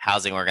best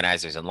housing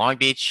organizers in Long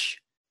Beach,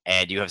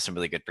 and you have some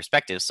really good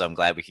perspectives, so I'm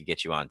glad we could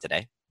get you on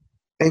today.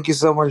 Thank you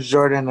so much,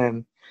 Jordan.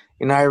 And,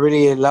 I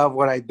really love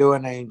what I do,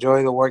 and I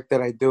enjoy the work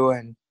that I do.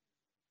 And,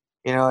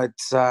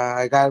 it's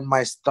I got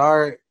my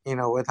start,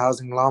 with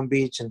Housing Long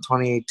Beach in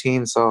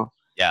 2018. So,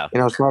 yeah,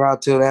 shout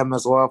out to them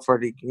as well for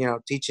the,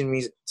 teaching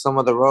me some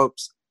of the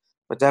ropes.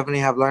 But definitely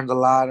have learned a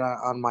lot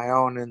on my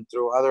own and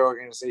through other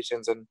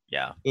organizations and,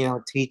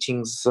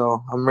 teachings.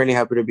 So I'm really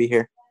happy to be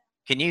here.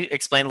 Can you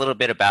explain a little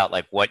bit about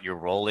like what your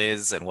role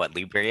is and what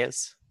Libre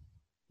is?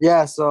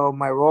 Yeah, so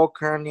my role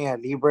currently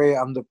at Libre,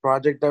 I'm the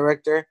project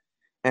director,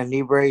 and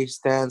Libre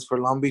stands for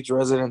Long Beach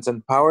Residents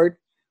Empowered.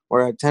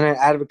 We're a tenant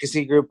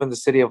advocacy group in the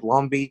city of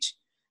Long Beach.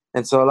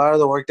 And so a lot of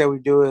the work that we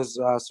do is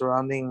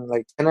surrounding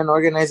like tenant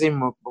organizing,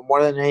 but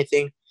more than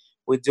anything,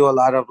 we do a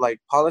lot of like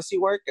policy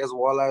work as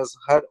well as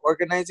HUD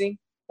organizing,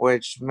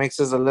 which makes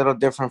us a little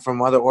different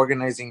from other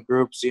organizing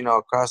groups,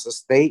 across the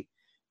state,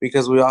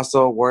 because we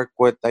also work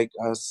with like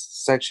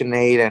Section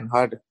 8 and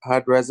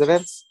HUD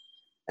residents.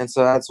 And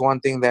so that's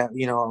one thing that,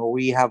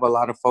 we have a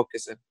lot of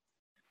focus in.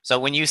 So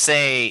when you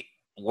say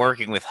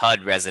working with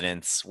HUD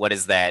residents, what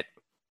does that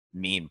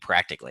mean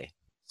practically?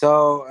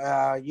 So,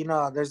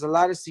 there's a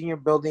lot of senior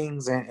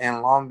buildings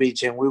in Long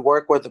Beach, and we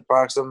work with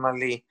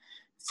approximately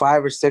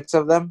 5 or 6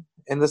 of them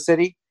in the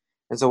city.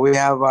 And so we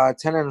have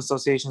tenant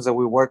associations that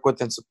we work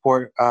with and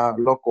support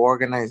local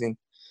organizing.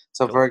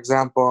 So, for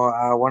example,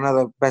 one of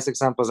the best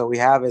examples that we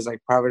have is like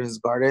Providence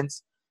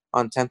Gardens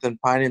on 10th and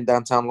Pine in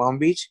downtown Long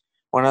Beach.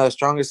 One of the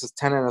strongest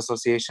tenant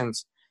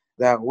associations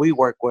that we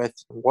work with,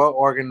 well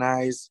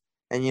organized.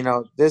 And,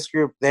 this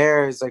group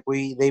there is like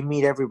they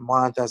meet every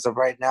month. As of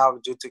right now,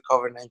 due to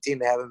COVID-19,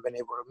 they haven't been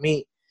able to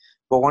meet.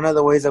 But one of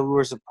the ways that we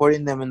were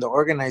supporting them in the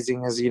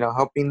organizing is,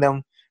 helping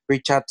them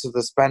reach out to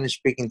the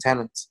Spanish-speaking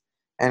tenants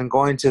and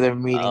going to their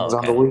meetings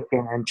on the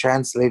weekend and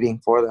translating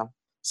for them.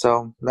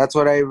 So that's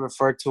what I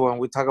refer to when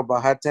we talk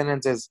about HUD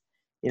tenants is,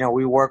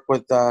 we work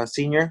with the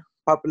senior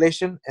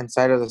population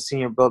inside of the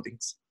senior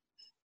buildings.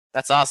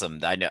 That's awesome.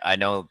 I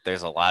know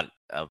there's a lot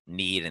of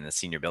need in the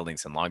senior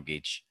buildings in Long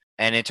Beach.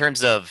 And in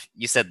terms of,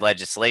 you said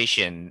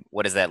legislation,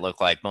 what does that look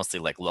like?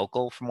 Mostly like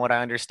local, from what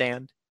I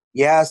understand?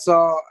 Yeah,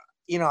 so,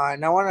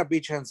 and I want to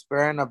be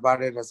transparent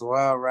about it as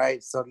well,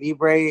 right? So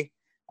Libre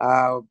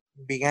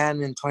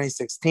began in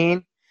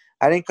 2016.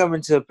 I didn't come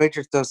into the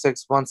picture till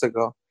 6 months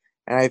ago.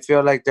 And I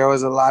feel like there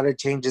was a lot of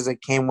changes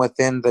that came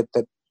within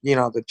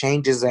the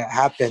changes that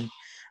happened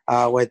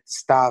with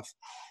staff.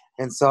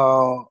 And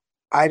so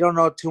I don't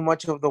know too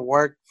much of the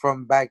work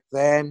from back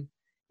then.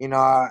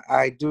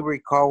 I do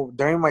recall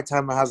during my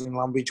time at Housing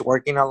Long Beach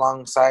working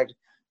alongside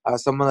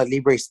some of the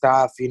Libre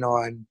staff,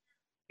 and,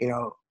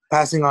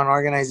 passing on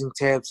organizing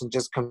tips and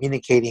just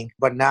communicating.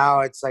 But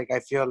now it's like I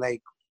feel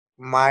like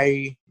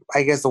the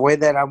way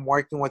that I'm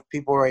working with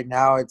people right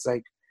now, it's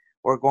like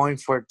we're going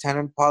for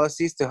tenant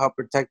policies to help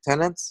protect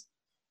tenants.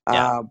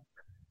 Yeah.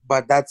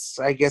 But that's,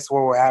 I guess,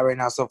 where we're at right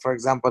now. So, for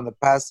example, in the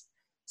past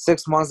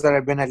 6 months that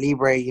I've been at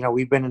Libre,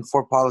 we've been in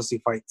 4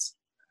 policy fights,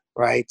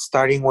 right?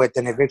 Starting with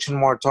an eviction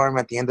moratorium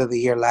at the end of the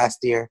year last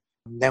year.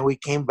 And then we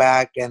came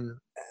back, and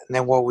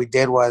then what we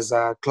did was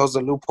close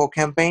the loophole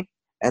campaign.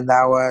 And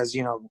that was,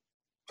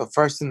 the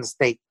first in the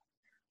state.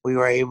 We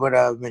were able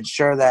to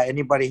ensure that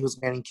anybody who's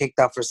getting kicked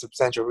out for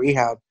substantial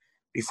rehab,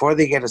 before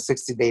they get a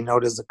 60-day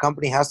notice, the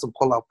company has to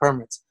pull out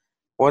permits.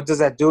 What does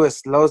that do? It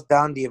slows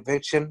down the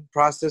eviction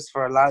process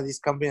for a lot of these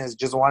companies that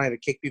just wanted to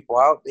kick people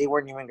out. They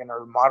weren't even going to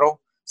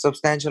remodel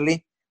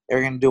substantially. They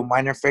were going to do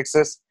minor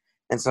fixes.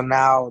 And so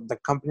now the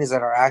companies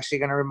that are actually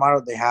going to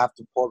remodel, they have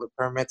to pull the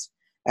permits,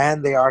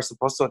 and they are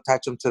supposed to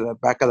attach them to the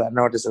back of that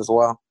notice as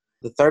well.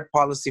 The third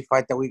policy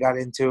fight that we got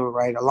into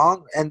right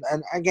along, and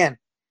again,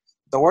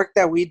 the work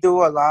that we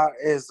do a lot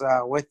is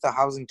with the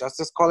Housing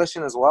Justice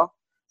Coalition as well.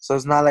 So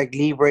it's not like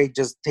Libre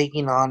just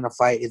taking on the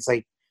fight. It's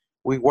like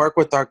we work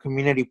with our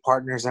community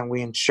partners, and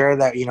we ensure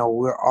that,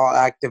 we're all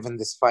active in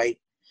this fight,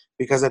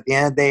 because at the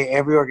end of the day,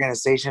 every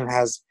organization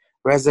has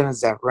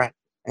residents that rent.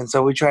 And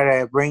so we try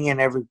to bring in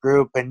every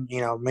group and,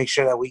 make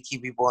sure that we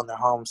keep people in their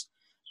homes.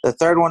 The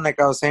third one, like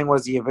I was saying,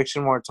 was the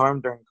eviction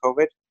moratorium during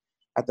COVID,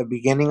 at the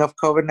beginning of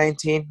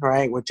COVID-19,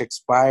 right, which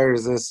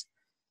expires this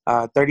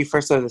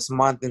 31st of this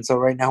month. And so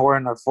right now we're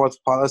in our 4th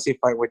policy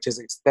fight, which is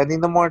extending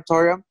the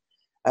moratorium,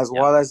 as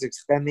well as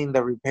extending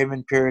the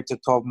repayment period to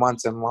 12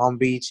 months in Long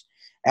Beach.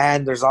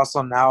 And there's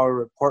also now a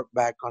report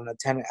back on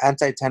the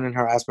anti-tenant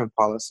harassment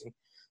policy.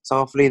 So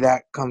hopefully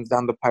that comes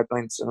down the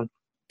pipeline soon.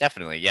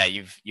 Definitely. Yeah,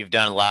 you've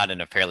done a lot in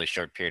a fairly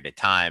short period of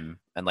time.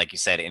 And like you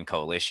said, in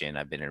coalition,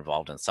 I've been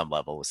involved on some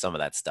level with some of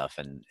that stuff.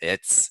 And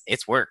it's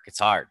work. It's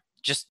hard.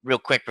 Just real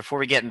quick, before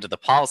we get into the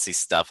policy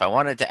stuff, I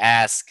wanted to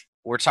ask,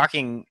 we're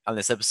talking on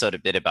this episode a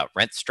bit about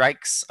rent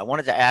strikes. I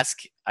wanted to ask,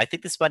 I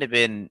think this might have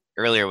been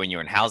earlier when you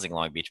were in Housing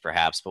Long Beach,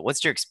 perhaps, but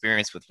what's your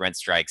experience with rent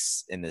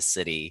strikes in this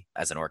city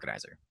as an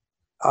organizer?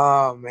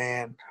 Oh,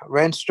 man.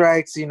 Rent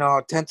strikes,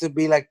 tend to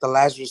be like the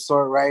last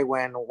resort, right?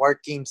 When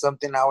working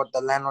something out with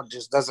the landlord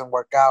just doesn't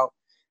work out,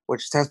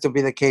 which tends to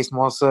be the case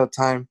most of the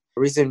time.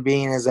 The reason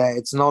being is that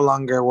it's no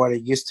longer what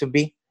it used to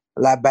be.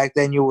 Like back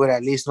then, you would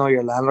at least know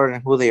your landlord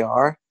and who they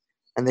are,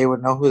 and they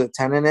would know who the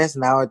tenant is.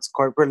 Now it's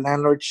corporate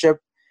landlordship,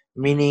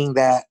 meaning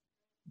that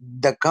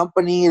the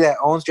company that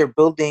owns your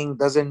building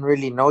doesn't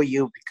really know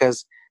you,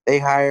 because they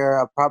hire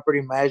a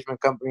property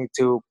management company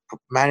to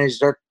manage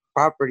their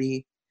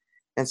property.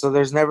 And so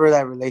there's never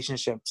that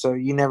relationship. So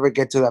you never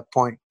get to that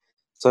point.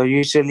 So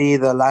usually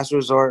the last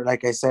resort,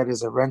 like I said,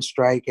 is a rent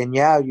strike. And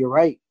yeah, you're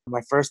right.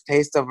 My first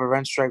taste of a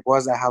rent strike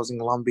was at Housing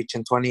Long Beach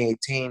in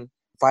 2018.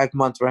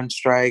 5-month rent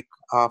strike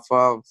off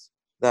of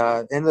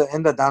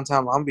in the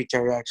downtown Long Beach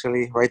area,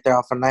 actually, right there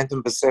off of 9th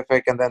and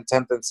Pacific, and then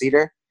 10th and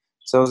Cedar.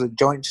 So it was a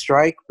joint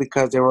strike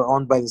because they were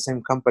owned by the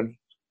same company.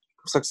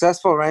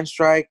 Successful rent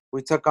strike.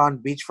 We took on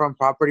Beachfront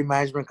Property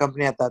Management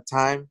Company at that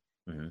time.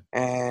 Mm-hmm.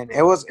 And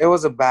it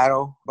was a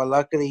battle, but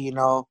luckily,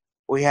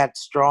 we had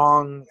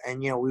strong, and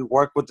we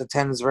worked with the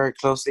tenants very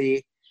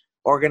closely,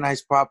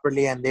 organized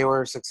properly, and they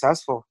were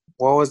successful.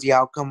 What was the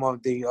outcome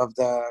of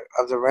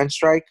the rent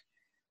strike?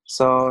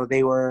 So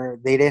they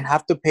didn't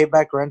have to pay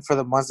back rent for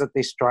the months that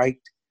they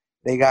striked.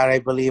 They got, I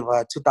believe,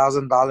 a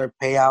 $2,000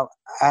 payout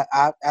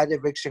at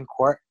eviction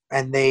court,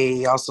 and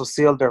they also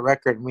sealed their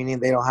record, meaning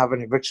they don't have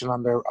an eviction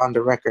on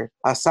their record.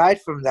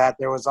 Aside from that,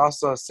 there was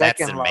also a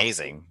second. That's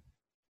amazing. Lawsuit.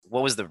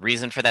 What was the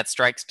reason for that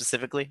strike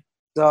specifically?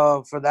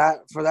 So at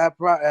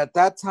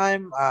that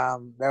time,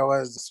 there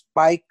was a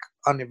spike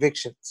on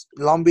evictions.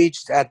 Long Beach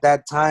at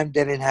that time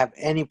didn't have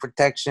any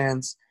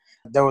protections.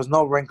 There was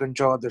no rent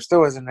control. There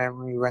still isn't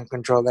any rent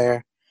control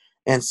there.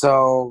 And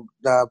so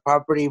the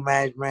property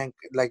management,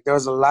 there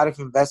was a lot of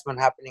investment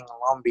happening in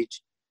Long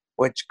Beach,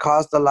 which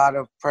caused a lot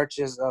of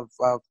purchase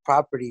of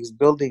properties,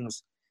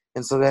 buildings.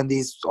 And so then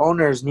these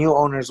new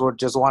owners would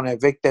just want to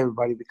evict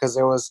everybody, because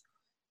there was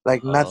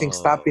nothing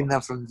stopping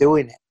them from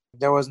doing it.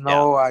 There was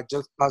no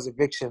just cause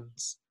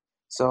evictions.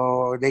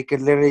 So they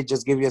could literally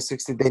just give you a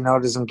 60-day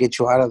notice and get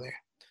you out of there.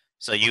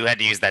 So you had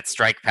to use that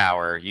strike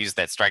power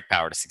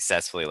to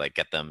successfully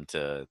get them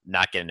to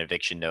not get an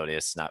eviction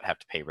notice, not have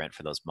to pay rent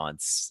for those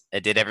months.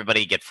 Did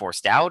everybody get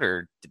forced out,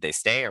 or did they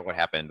stay, or what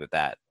happened with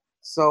that?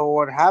 So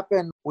what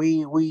happened,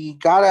 we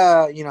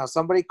got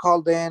somebody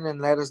called in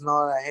and let us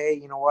know that, hey,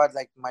 you know what,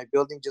 my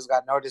building just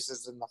got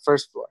notices in the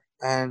first floor.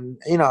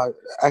 And,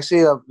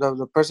 actually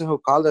the person who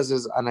called us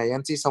is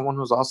Anayanti, someone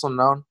who's also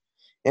known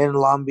in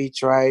Long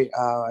Beach, right?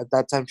 At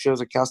that time, she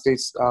was a Cal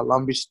State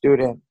Long Beach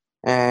student.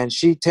 And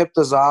she tipped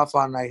us off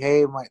on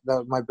hey,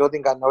 my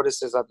building got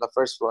notices at the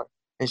first floor.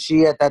 And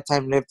she at that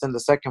time lived in the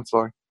second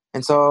floor.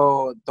 And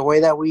so the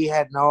way that we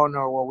had known,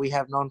 or what we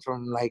have known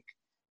from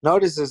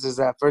notices, is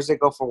that first they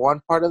go for one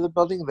part of the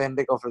building, then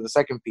they go for the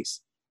second piece.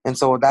 And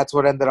so that's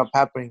what ended up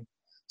happening.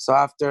 So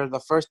after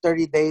the first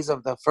 30 days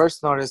of the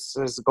first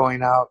notices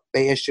going out,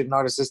 they issued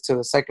notices to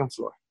the second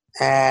floor.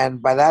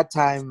 And by that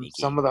time,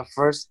 some of the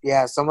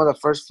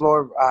first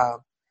floor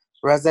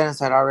residents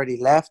had already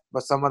left,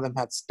 but some of them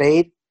had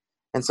stayed.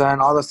 And so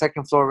then all the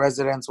second floor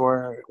residents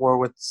were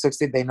with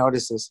 60-day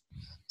notices.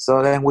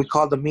 So then we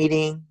called a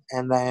meeting,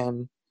 and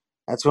then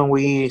that's when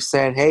we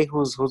said, hey,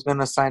 who's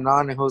gonna sign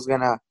on and who's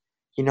gonna,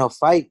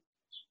 fight.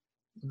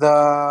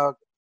 The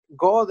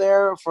goal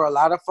there for a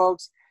lot of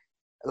folks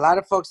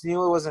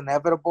knew it was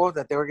inevitable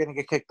that they were gonna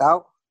get kicked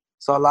out.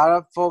 So a lot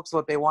of folks,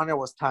 what they wanted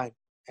was time.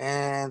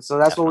 And so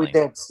that's Definitely. what we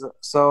did.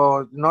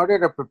 So in order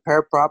to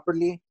prepare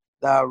properly,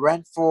 the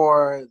rent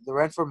for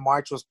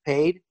March was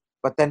paid,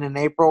 but then in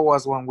April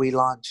was when we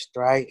launched,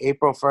 right?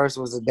 April 1st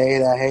was the day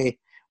that, hey,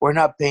 we're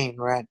not paying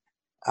rent.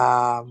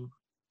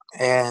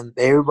 And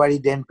everybody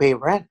didn't pay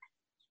rent.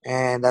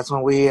 And that's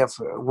when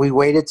we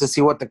waited to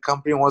see what the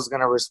company was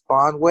going to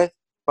respond with.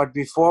 But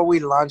before we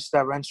launched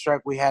that rent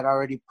strike, we had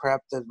already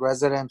prepped the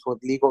residents with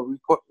legal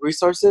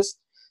resources.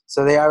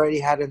 So they already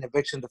had an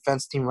eviction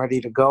defense team ready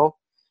to go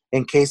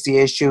in case the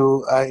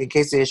issue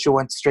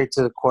went straight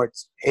to the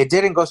courts. It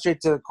didn't go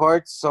straight to the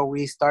courts, so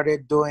we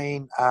started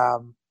doing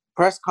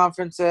press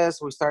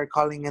conferences. We started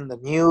calling in the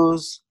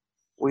news.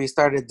 We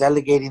started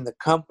delegating the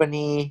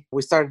company.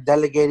 We started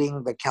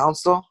delegating the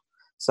council.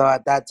 So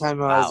at that time,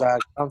 it was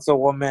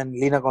Councilwoman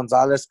Lina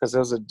Gonzalez, because it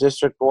was a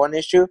District 1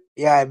 issue.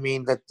 Yeah, I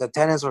mean, the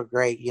tenants were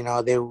great.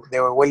 They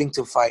were willing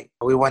to fight.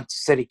 We went to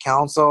city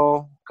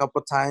council a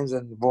couple times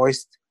and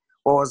voiced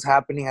what was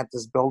happening at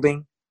this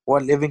building,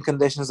 what living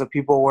conditions the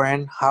people were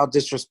in, how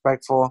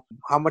disrespectful,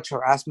 how much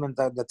harassment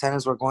that the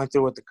tenants were going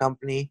through with the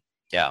company.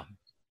 Yeah.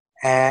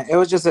 And it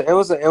was just it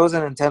was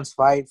an intense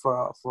fight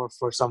for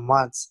some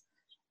months.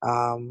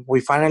 We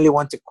finally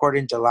went to court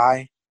in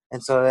July,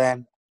 and so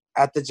then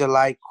at the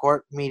July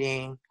court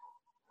meeting,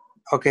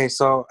 okay,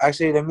 so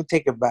actually let me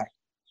take it back.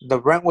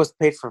 The rent was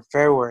paid for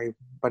February,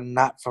 but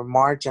not for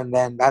March, and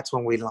then that's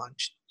when we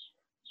launched.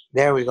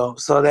 There we go.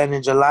 So then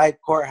in July,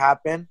 court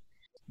happened.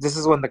 This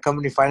is when the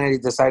company finally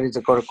decided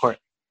to go to court.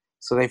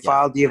 So they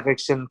filed the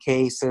eviction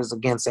cases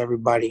against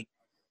everybody.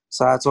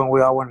 So that's when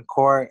we all went to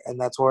court, and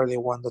that's where they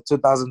won the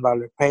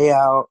 $2,000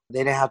 payout. They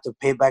didn't have to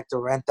pay back the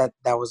rent that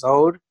was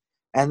owed.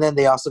 And then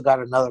they also got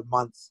another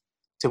month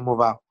to move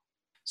out.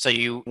 So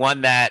you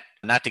won that,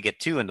 not to get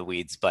too in the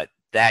weeds, but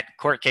that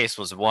court case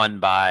was won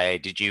by,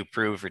 did you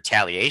prove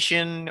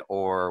retaliation,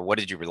 or what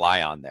did you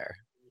rely on there?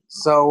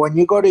 So when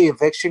you go to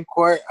eviction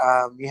court,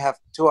 you have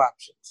two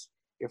options.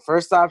 Your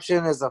first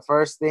option is the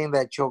first thing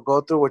that you'll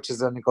go through, which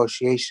is a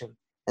negotiation.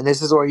 And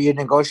this is where you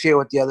negotiate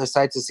with the other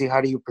side to see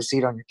how do you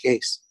proceed on your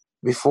case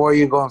before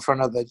you go in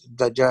front of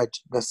the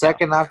judge. The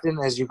second option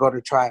is you go to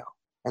trial.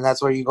 And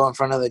that's where you go in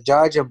front of the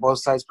judge and both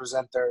sides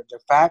present their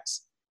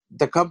facts.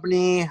 The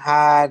company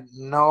had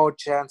no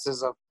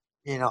chances of,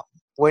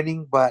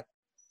 winning, but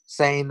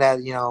saying that,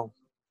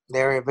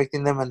 they were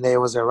evicting them and it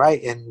was their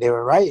right. And they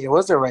were right. It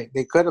was their right.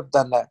 They could have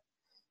done that.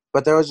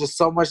 But there was just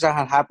so much that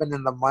had happened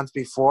in the months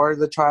before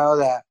the trial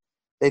that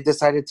they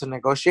decided to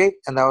negotiate,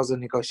 and that was a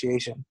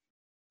negotiation.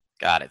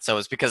 Got it. So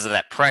it's because of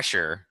that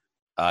pressure.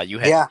 You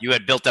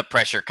had built up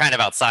pressure kind of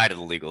outside of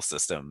the legal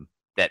system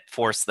that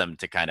forced them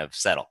to kind of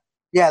settle.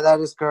 Yeah, that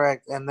is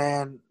correct. And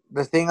then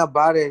the thing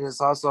about it is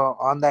also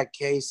on that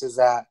case is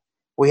that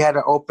we had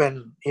an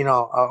open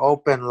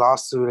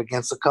lawsuit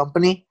against the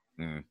company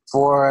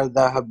for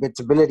the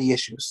habitability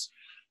issues.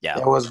 Yeah.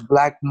 There was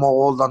black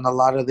mold on a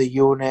lot of the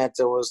units.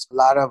 There was a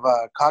lot of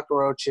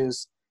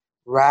cockroaches,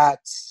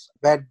 rats,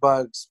 bed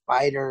bugs,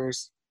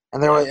 spiders,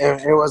 and it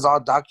was all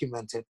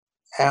documented.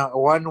 And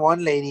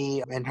one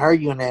lady in her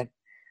unit,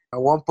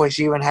 at one point,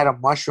 she even had a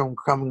mushroom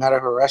coming out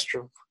of her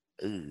restroom.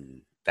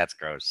 Ooh, that's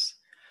gross.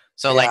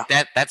 So like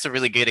that's a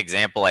really good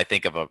example, I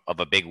think, of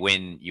a big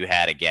win you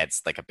had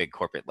against like a big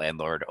corporate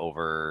landlord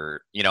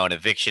over, an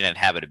eviction and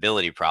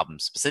habitability problem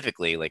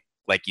specifically.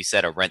 Like you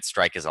said, a rent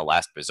strike is a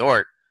last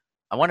resort.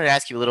 I wanted to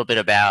ask you a little bit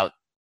about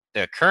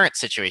the current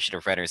situation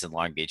of renters in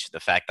Long Beach,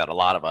 the fact that a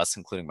lot of us,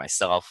 including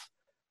myself,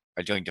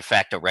 are doing de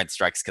facto rent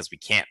strikes because we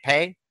can't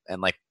pay,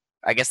 and like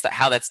I guess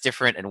how that's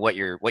different and what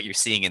you're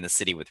seeing in the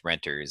city with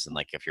renters, and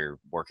like if you're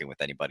working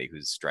with anybody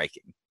who's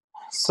striking.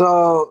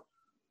 So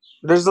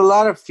there's a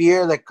lot of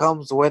fear that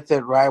comes with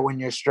it, right, when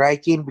you're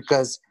striking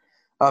because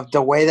of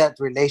the way that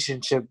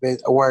relationship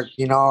works,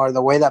 or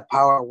the way that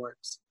power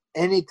works.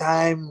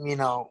 Anytime,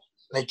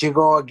 that you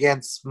go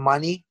against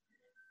money,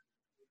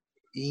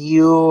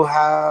 you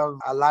have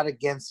a lot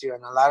against you,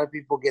 and a lot of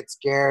people get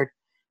scared.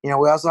 We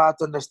also have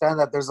to understand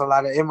that there's a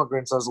lot of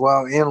immigrants as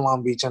well in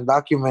Long Beach,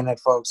 undocumented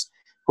folks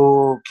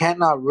who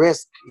cannot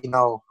risk,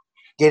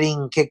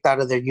 getting kicked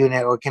out of their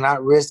unit or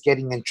cannot risk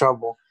getting in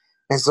trouble.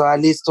 And so that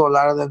leads to a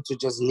lot of them to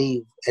just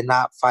leave and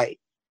not fight.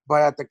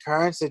 But at the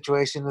current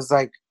situation, it's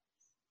like,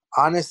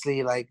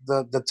 honestly, like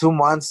the 2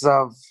 months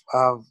of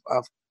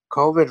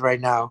COVID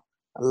right now,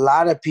 a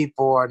lot of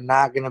people are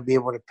not going to be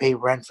able to pay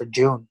rent for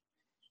June.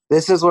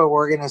 This is where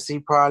we're going to see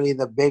probably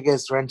the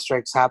biggest rent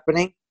strikes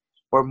happening,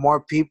 where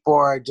more people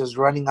are just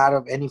running out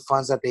of any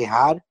funds that they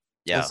had.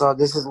 Yeah. And so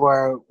this is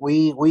where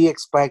we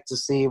expect to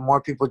see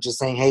more people just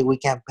saying, hey, we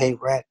can't pay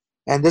rent.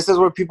 And this is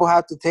where people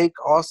have to take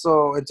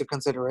also into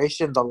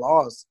consideration the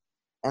laws.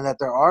 and that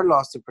there are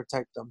laws to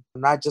protect them,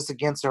 not just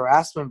against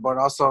harassment, but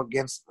also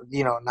against,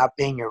 not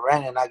paying your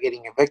rent and not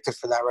getting evicted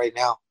for that right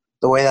now.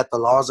 The way that the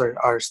laws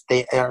are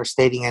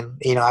stating,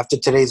 and, after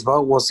today's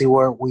vote, we'll see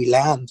where we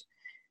land.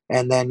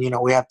 And then,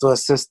 we have to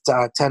assist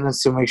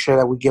tenants to make sure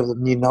that we give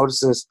them new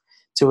notices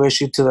to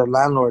issue to their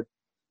landlord.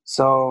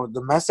 So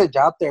the message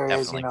out there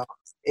Definitely. is,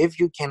 if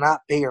you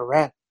cannot pay your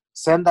rent,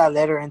 send that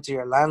letter into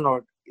your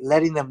landlord,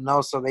 letting them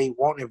know so they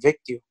won't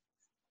evict you.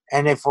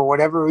 And if for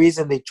whatever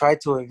reason they try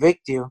to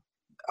evict you,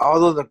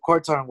 although the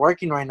courts aren't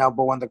working right now,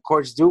 but when the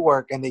courts do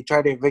work and they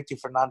try to evict you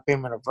for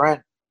non-payment of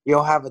rent,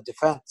 you'll have a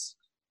defense.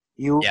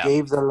 You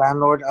gave the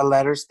landlord a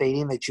letter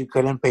stating that you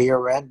couldn't pay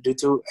your rent due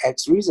to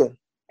X reason.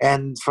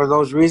 And for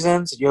those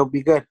reasons, you'll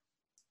be good.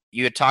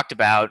 You had talked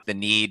about the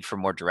need for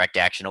more direct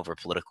action over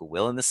political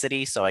will in the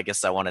city. So I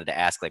guess I wanted to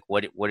ask, like,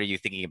 what are you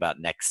thinking about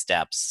next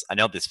steps? I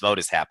know this vote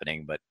is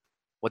happening, but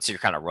what's your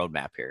kind of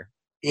roadmap here?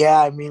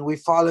 Yeah, I mean, we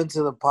fall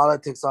into the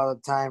politics all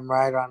the time,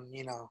 right? On,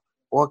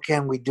 what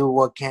can we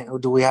do?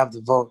 Do we have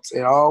the votes?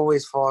 It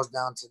always falls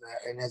down to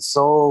that. And it's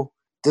so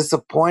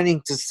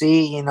disappointing to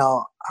see,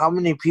 how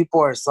many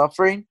people are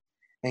suffering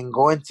and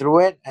going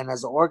through it. And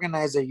as an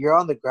organizer, you're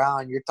on the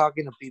ground, you're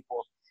talking to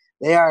people.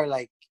 They are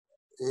like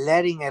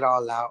letting it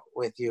all out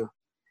with you.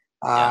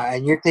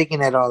 And you're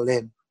taking it all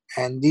in.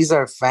 And these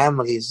are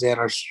families that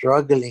are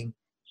struggling.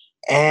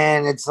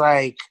 And it's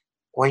like,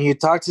 when you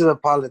talk to the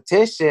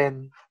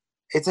politician,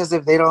 it's as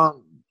if they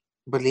don't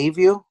believe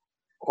you,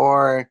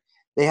 or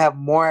they have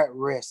more at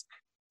risk,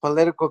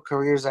 political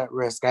careers at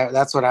risk.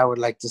 That's what I would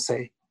like to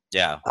say.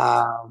 Yeah.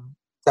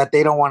 That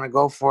they don't want to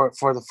go for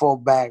the full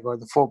bag or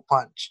the full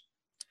punch.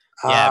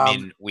 Yeah, I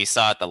mean, we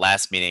saw at the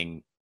last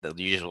meeting the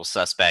usual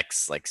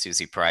suspects like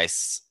Susie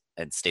Price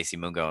and Stacey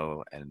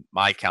Mungo and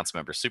my council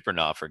member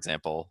Supernaw, for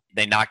example.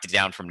 They knocked it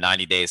down from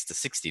 90 days to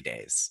 60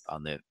 days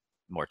on the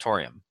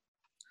moratorium.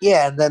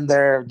 Yeah, and then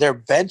their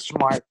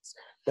benchmarks,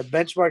 the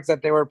benchmarks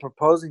that they were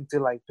proposing to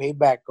like pay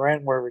back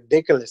rent were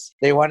ridiculous.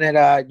 They wanted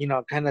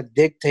to, kind of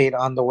dictate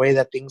on the way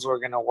that things were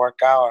going to work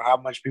out or how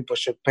much people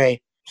should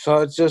pay.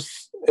 So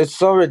it's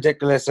so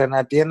ridiculous. And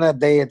at the end of the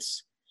day,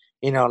 it's,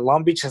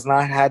 Long Beach has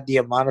not had the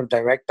amount of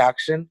direct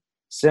action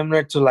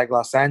similar to like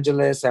Los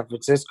Angeles, San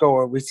Francisco,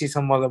 where we see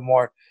some of the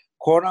more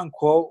quote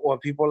unquote,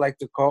 what people like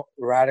to call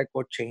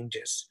radical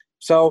changes.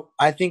 So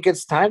I think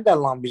it's time that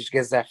Long Beach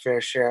gets that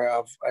fair share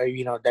of,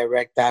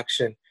 direct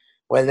action,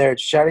 whether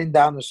it's shutting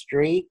down the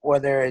street,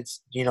 whether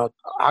it's,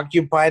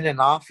 occupying an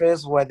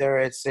office, whether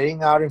it's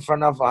sitting out in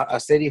front of a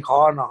city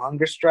hall on a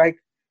hunger strike,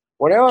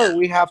 whatever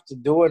we have to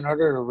do in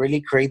order to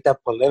really create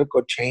that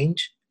political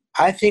change.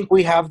 I think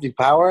we have the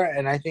power,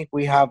 and I think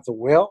we have the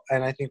will,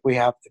 and I think we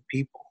have the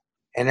people.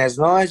 And as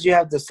long as you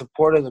have the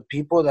support of the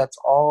people, that's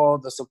all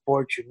the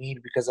support you need,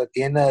 because at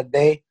the end of the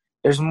day,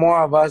 there's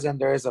more of us than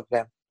there is of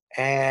them.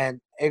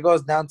 And it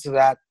goes down to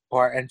that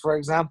part. And for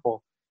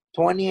example,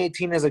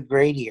 2018 is a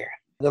great year.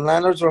 The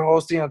landlords were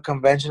hosting a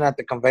convention at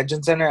the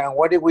convention center. And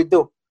what did we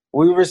do?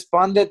 We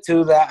responded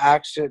to that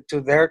action,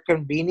 to their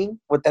convening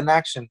with an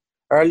action.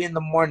 Early in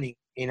the morning,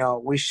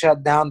 we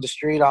shut down the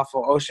street off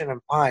of Ocean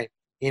and Pine,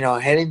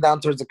 heading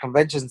down towards the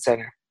convention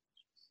center.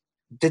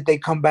 Did they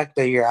come back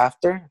the year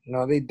after?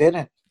 No, they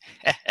didn't.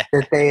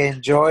 Did they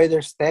enjoy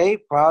their stay?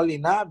 Probably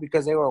not,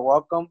 because they were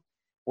welcomed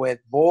with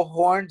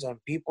bullhorns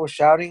and people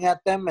shouting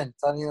at them and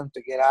telling them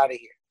to get out of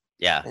here.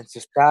 Yeah. And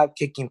to stop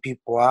kicking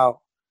people out.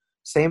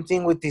 Same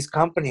thing with these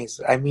companies.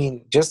 I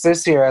mean, just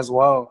this year as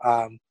well,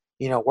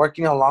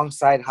 working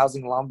alongside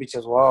Housing Long Beach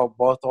as well,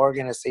 both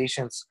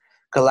organizations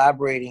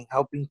collaborating,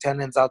 helping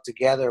tenants out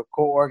together,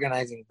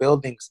 co-organizing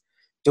buildings,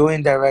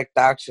 doing direct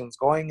actions,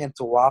 going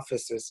into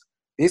offices.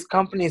 These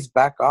companies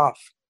back off,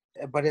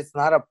 but it's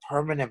not a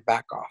permanent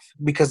back off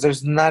because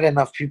there's not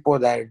enough people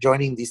that are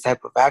joining these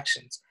type of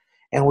actions.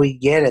 And we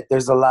get it.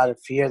 There's a lot of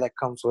fear that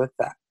comes with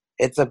that.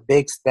 It's a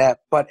big step.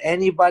 But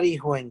anybody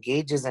who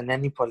engages in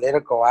any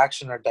political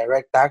action or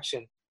direct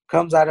action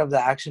comes out of the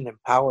action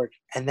empowered.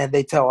 And then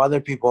they tell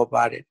other people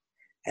about it.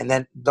 And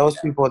then those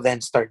people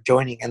then start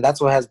joining. And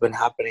that's what has been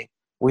happening.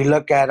 We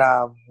look at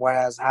what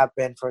has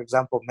happened, for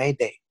example, May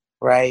Day,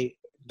 right?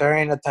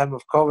 During the time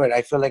of COVID,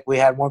 I feel like we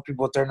had more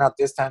people turn out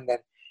this time than,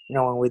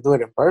 when we do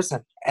it in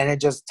person. And it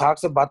just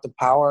talks about the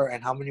power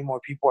and how many more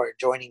people are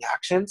joining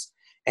actions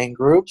and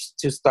groups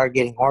to start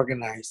getting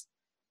organized.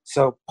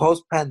 So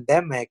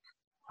post-pandemic,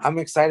 I'm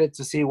excited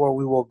to see where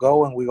we will go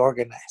when we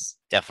organize.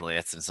 Definitely.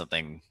 That's been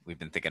something we've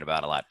been thinking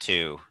about a lot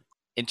too.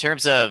 In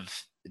terms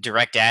of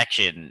direct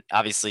action,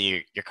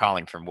 obviously you're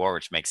calling for more,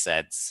 which makes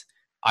sense.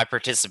 I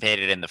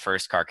participated in the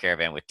first car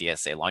caravan with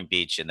DSA Long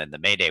Beach and then the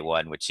May Day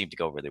one, which seemed to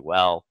go really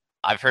well.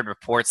 I've heard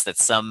reports that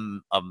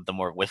some of the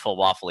more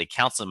wiffle-waffly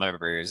council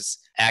members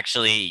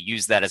actually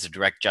use that as a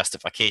direct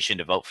justification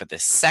to vote for the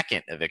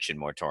second eviction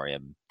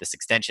moratorium, this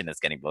extension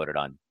that's getting voted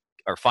on,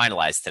 or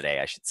finalized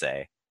today, I should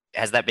say.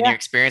 Has that been your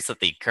experience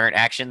that the current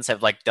actions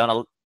have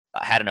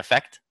had an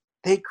effect?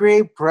 They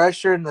create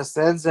pressure in the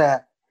sense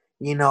that,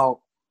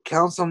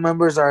 council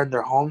members are in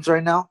their homes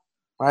right now,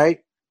 right?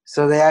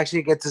 So they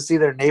actually get to see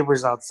their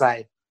neighbors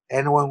outside.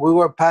 And when we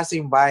were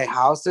passing by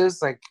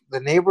houses, like the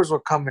neighbors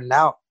were coming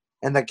out,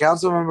 and the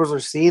council members were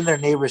seeing their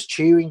neighbors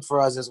cheering for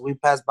us as we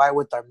passed by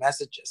with our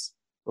messages,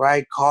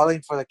 right?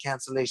 Calling for the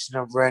cancellation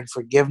of rent,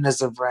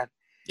 forgiveness of rent.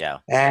 Yeah.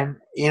 And,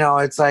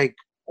 it's like,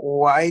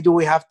 why do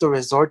we have to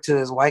resort to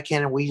this? Why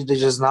can't we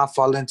just not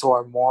fall into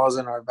our morals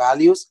and our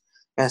values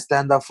and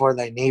stand up for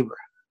thy neighbor,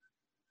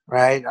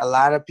 right? A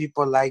lot of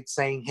people like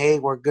saying, hey,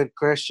 we're good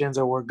Christians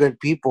or we're good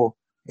people.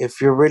 If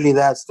you're really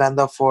that, stand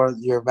up for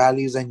your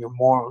values and your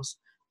morals.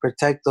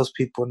 Protect those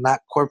people,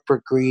 not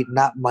corporate greed,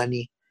 not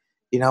money.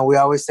 We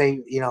always say,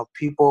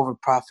 people over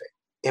profit.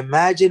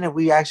 Imagine if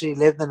we actually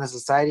lived in a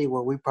society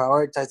where we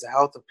prioritize the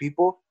health of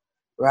people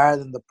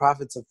rather than the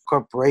profits of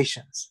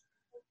corporations.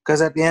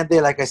 Because at the end of the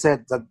day, like I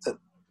said,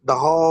 the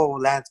whole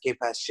landscape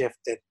has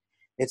shifted.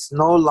 It's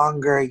no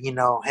longer,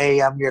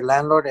 hey, I'm your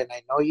landlord and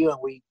I know you and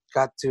we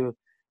got to,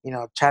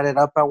 chat it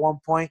up at one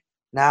point.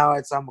 Now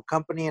it's I'm a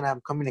company and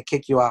I'm coming to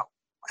kick you out.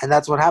 And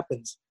that's what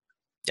happens.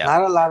 Yeah.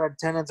 Not a lot of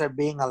tenants are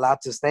being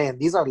allowed to stay. And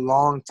these are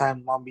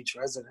long-time Long Beach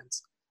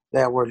residents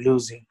that we're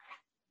losing.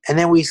 And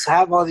then we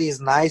have all these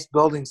nice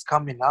buildings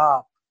coming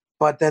up,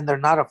 but then they're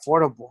not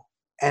affordable.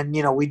 And,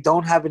 we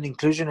don't have an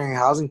inclusionary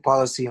housing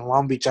policy in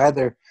Long Beach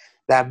either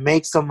that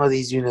makes some of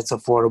these units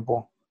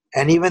affordable.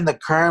 And even the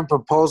current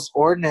proposed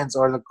ordinance,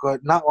 or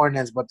not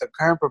ordinance, but the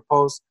current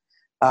proposed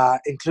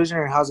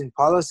inclusionary housing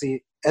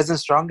policy isn't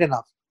strong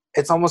enough.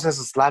 It's almost as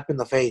a slap in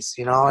the face.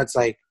 It's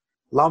like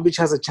Long Beach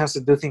has a chance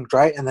to do things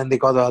right, and then they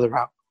go the other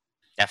route.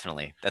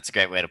 Definitely. That's a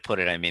great way to put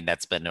it. I mean,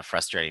 that's been a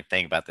frustrating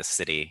thing about this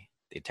city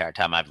the entire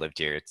time I've lived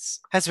here. It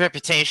has a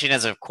reputation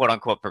as a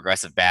quote-unquote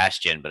progressive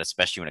bastion, but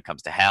especially when it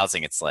comes to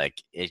housing, it's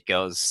like it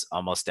goes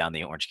almost down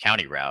the Orange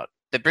County route.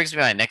 That brings me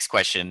to my next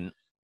question.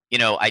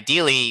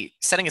 Ideally,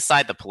 setting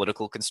aside the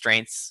political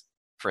constraints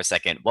for a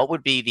second, what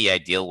would be the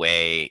ideal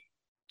way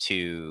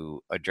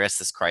to address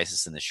this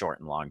crisis in the short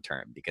and long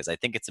term? Because I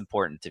think it's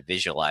important to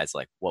visualize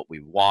like what we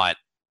want,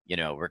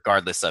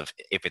 regardless of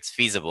if it's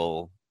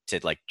feasible to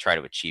like try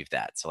to achieve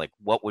that. So like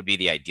what would be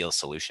the ideal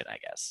solution, I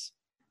guess?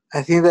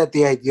 I think that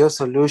the ideal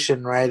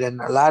solution, right, and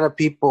a lot of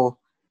people,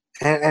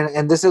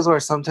 and this is where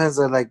sometimes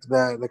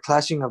the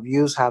clashing of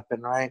views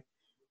happen, right?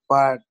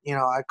 But,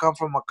 I come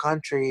from a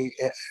country,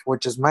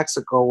 which is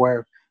Mexico,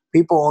 where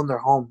people own their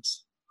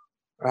homes,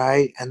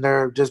 right? And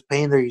they're just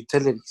paying their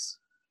utilities.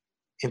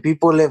 And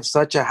people live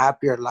such a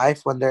happier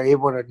life when they're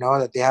able to know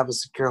that they have a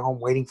secure home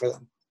waiting for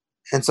them.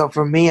 And so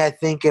for me, I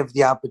think if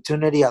the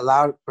opportunity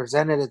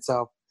presented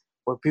itself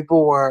where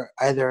people were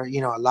either,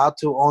 allowed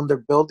to own their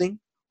building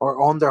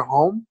or own their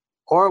home,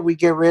 or we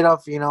get rid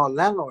of,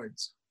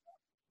 landlords,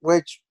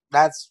 which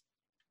that's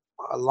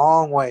a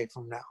long way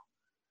from now.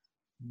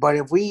 But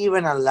if we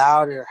even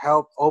allowed or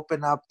help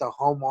open up the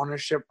home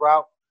ownership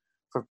route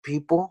for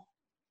people,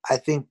 I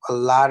think a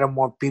lot of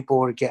more people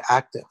would get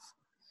active.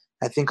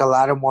 I think a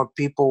lot of more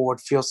people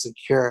would feel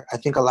secure. I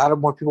think a lot of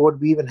more people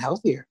would be even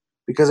healthier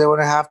because they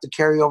wouldn't have to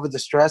carry over the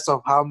stress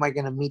of how am I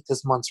going to meet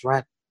this month's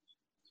rent.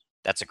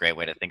 That's a great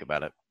way to think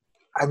about it.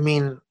 I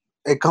mean,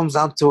 it comes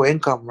down to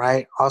income,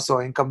 right?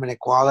 Also income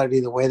inequality,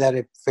 the way that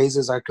it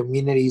faces our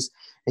communities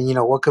and,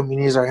 what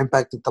communities are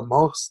impacted the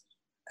most.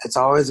 It's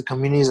always the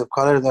communities of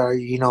color that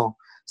are,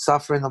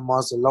 suffering the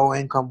most, the low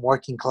income,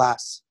 working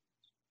class.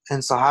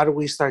 And so how do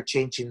we start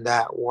changing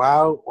that?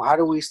 How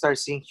do we start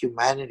seeing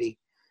humanity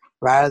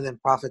rather than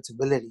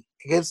profitability?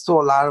 It gets to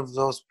a lot of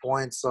those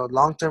points. So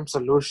long-term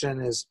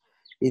solution is,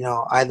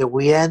 either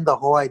we end the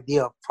whole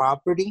idea of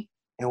property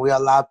and we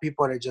allow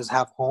people to just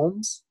have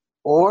homes,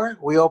 or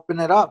we open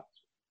it up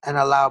and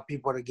allow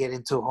people to get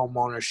into home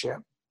ownership.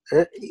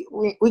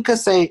 We could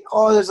say,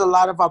 oh, there's a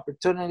lot of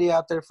opportunity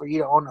out there for you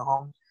to own a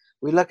home.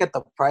 We look at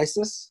the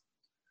prices.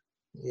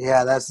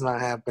 Yeah, that's not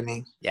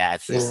happening. Yeah,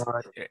 there's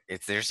a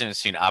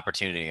difference between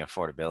opportunity and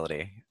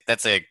affordability.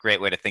 That's a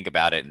great way to think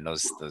about it, and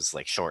those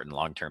like short and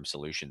long term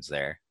solutions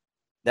there.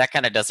 That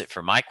kind of does it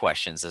for my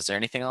questions. Is there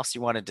anything else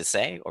you wanted to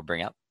say or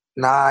bring up?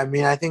 Nah, I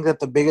mean, I think that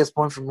the biggest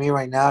point for me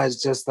right now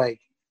is just like,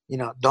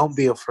 don't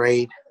be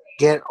afraid.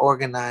 Get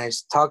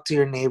organized. Talk to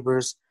your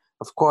neighbors.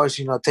 Of course,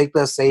 take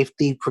the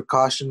safety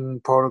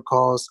precaution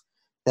protocols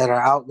that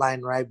are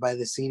outlined right by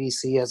the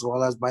CDC as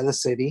well as by the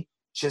city.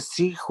 Just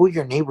see who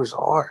your neighbors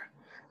are.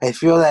 I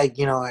feel like,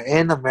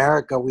 in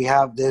America, we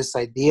have this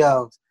idea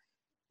of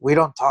we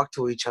don't talk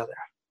to each other.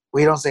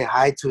 We don't say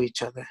hi to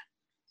each other.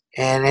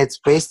 And it's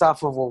based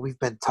off of what we've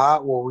been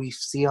taught, what we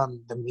see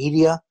on the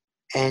media,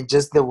 and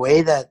just the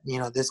way that,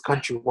 this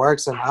country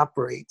works and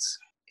operates.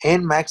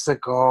 In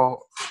Mexico,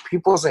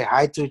 people say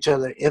hi to each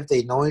other if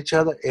they know each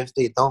other, if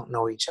they don't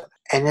know each other.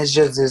 And it's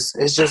just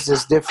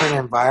this different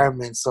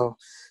environment. So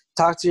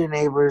talk to your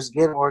neighbors,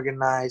 get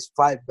organized,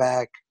 fight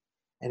back.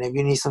 And if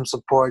you need some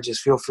support,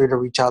 just feel free to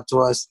reach out to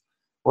us.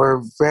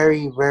 We're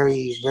very,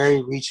 very,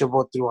 very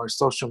reachable through our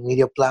social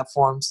media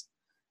platforms.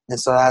 And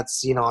so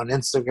that's, on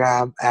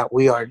Instagram at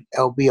We Are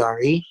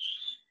LBRE.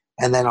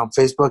 And then on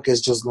Facebook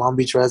is just Long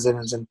Beach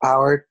Residents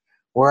Empowered.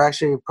 We're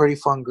actually a pretty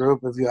fun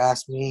group, if you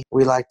ask me.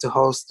 We like to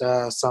host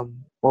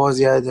what was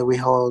the other that we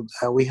held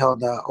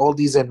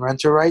oldies and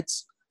renter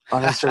rights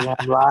on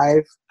Instagram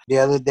Live. The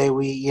other day,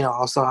 we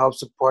also help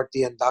support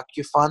the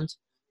Undocu Fund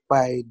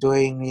by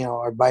doing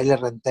our Baile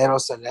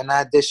Rentero Selena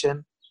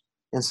edition,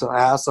 and so it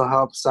also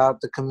helps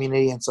out the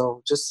community. And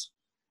so just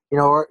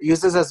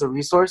use this as a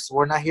resource.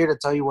 We're not here to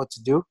tell you what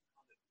to do,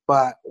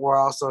 but we're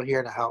also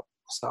here to help.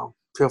 So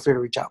feel free to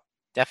reach out.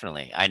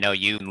 Definitely. I know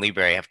you and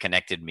Libre have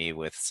connected me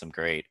with some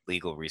great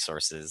legal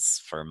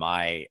resources for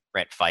my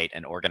rent fight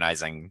and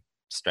organizing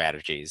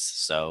strategies.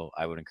 So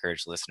I would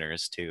encourage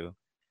listeners to,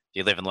 if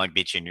you live in Long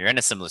Beach and you're in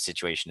a similar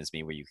situation as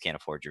me where you can't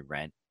afford your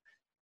rent,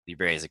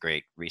 Libre is a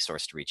great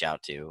resource to reach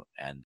out to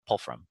and pull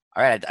from.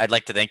 All right. I'd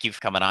like to thank you for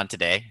coming on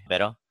today,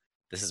 Beto.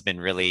 This has been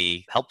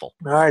really helpful.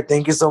 All right.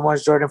 Thank you so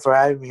much, Jordan, for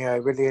having me here. I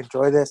really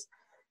enjoyed this.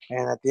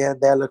 And at the end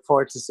of the day, I look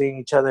forward to seeing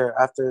each other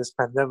after this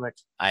pandemic.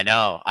 I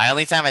know. The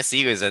only time I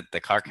see you is at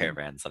the car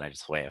caravans, and I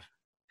just wave.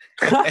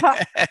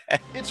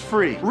 It's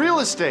free. Real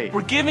estate.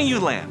 We're giving you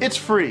land. It's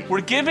free.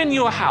 We're giving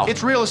you a house.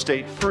 It's real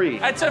estate. Free.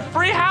 It's a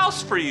free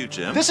house for you,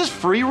 Jim. This is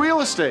free real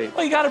estate.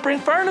 Well, you got to bring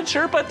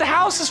furniture, but the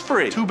house is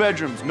free. 2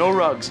 bedrooms, no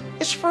rugs.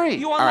 It's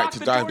free. All right, to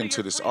dive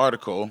into this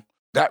article,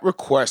 that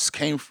request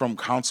came from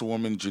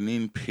Councilwoman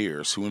Janine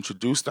Pierce, who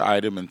introduced the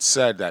item and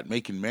said that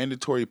making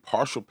mandatory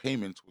partial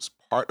payments was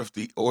part of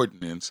the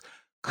ordinance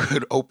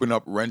could open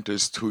up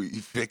renters to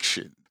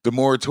eviction. The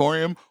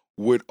moratorium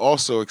would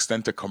also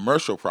extend to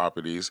commercial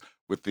properties,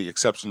 with the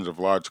exceptions of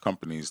large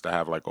companies that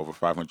have like over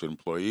 500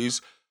 employees,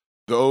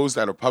 those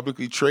that are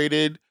publicly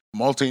traded,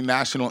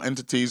 multinational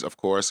entities, of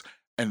course,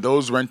 and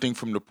those renting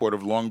from the Port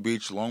of Long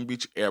Beach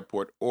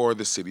Airport, or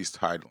the city's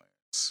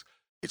tidelands.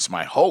 It's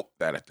my hope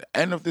that at the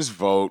end of this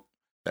vote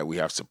that we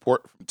have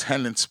support from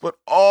tenants, but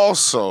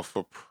also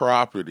for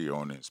property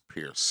owners,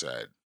 Pierce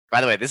said. By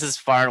the way, this is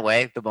far and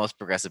away the most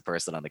progressive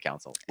person on the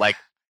council, like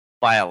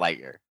by a light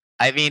year.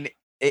 I mean,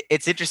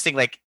 it's interesting.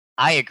 Like,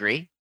 I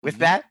agree with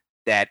that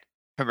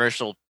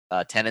commercial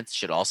tenants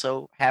should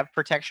also have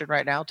protection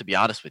right now, to be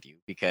honest with you,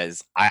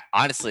 because I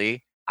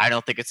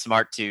don't think it's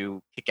smart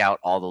to kick out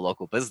all the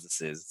local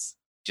businesses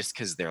just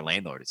because their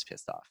landlord is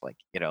pissed off. Like,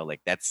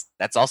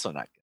 that's also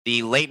not good.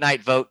 The late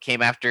night vote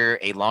came after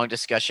a long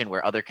discussion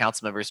where other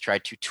council members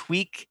tried to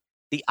tweak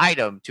the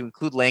item to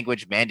include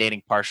language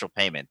mandating partial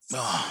payments.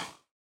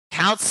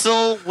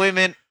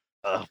 Councilwomen,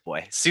 oh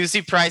boy,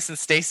 Susie Price and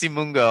Stacey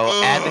Mungo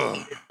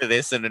advocated for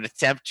this in an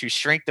attempt to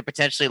shrink the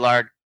potentially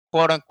large,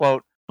 quote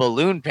unquote,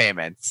 balloon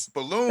payments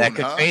that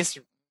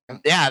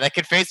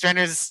could face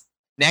renters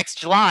next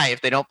July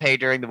if they don't pay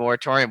during the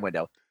moratorium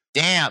window.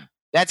 Damn,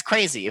 that's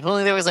crazy. If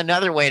only there was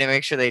another way to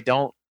make sure they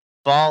don't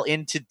fall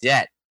into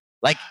debt.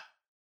 Like,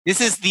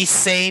 this is the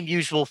same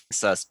usual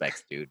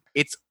suspects, dude.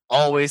 It's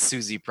always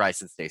Susie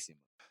Price and Stacey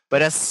Mungo,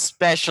 but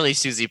especially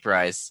Susie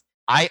Price.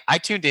 I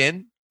tuned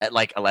in at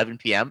like 11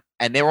 p.m.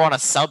 and they were on a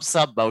sub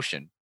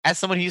motion. As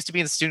someone who used to be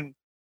in student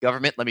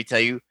government, let me tell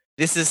you,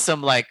 this is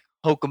some like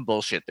hokum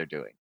bullshit they're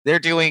doing. They're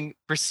doing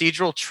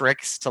procedural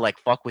tricks to like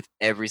fuck with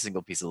every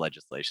single piece of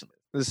legislation.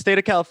 The state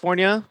of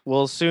California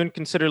will soon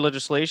consider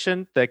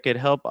legislation that could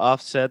help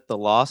offset the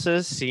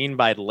losses seen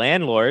by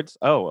landlords.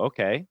 Oh,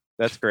 okay.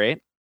 That's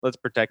great. Let's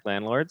protect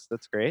landlords.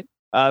 That's great.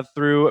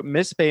 Through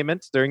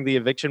mispayments during the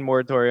eviction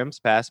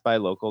moratoriums passed by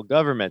local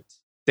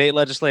governments. State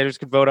legislators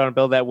could vote on a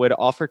bill that would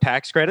offer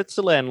tax credits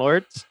to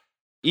landlords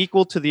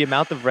equal to the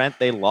amount of rent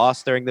they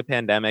lost during the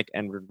pandemic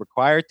and would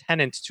require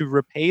tenants to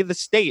repay the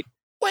state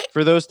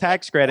for those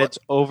tax credits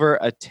over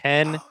a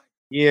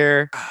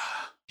 10-year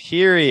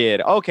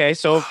period. Okay,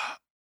 so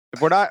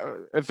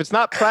if it's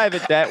not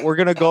private debt, we're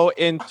gonna go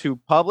into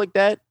public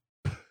debt.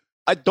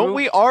 Don't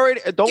we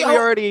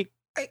already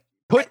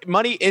put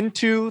money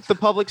into the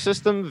public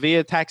system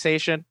via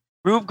taxation?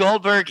 Rube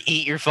Goldberg,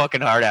 eat your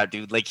fucking heart out,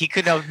 dude. Like, he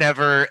could have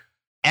never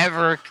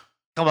ever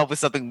come up with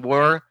something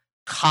more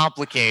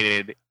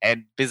complicated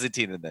and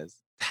Byzantine than this.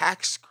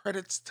 Tax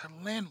credits to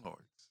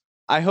landlords.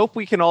 I hope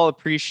we can all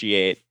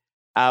appreciate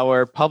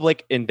our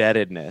public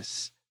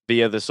indebtedness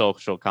via the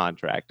social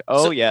contract.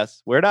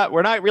 Yes, we're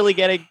not really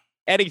getting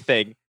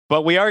anything,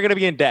 but we are going to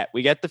be in debt.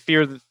 We get to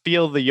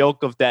feel the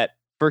yoke of debt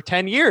for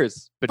 10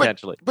 years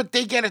potentially. But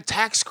they get a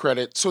tax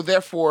credit, so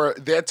therefore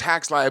their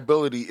tax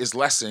liability is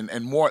lessened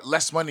and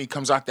less money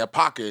comes out their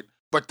pocket,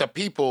 but the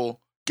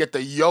people get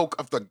the yoke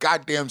of the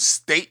goddamn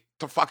state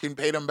to fucking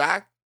pay them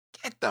back?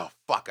 Get the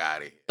fuck out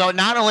of here. So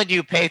not only do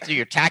you pay through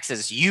your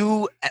taxes,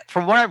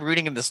 from what I'm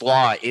reading in this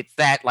law, it's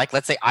that, like,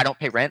 let's say I don't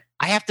pay rent,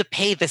 I have to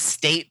pay the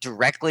state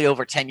directly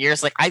over 10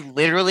 years. Like,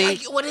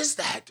 what is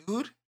that,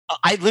 dude?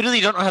 I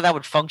literally don't know how that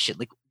would function.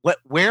 Like,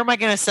 where am I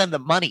going to send the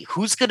money?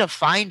 Who's going to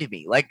find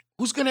me? Like,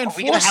 who's going to enforce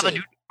it? Are we going to have a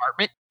new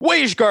department?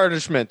 Wage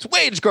garnishments.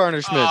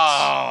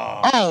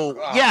 Oh,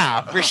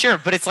 yeah, for sure.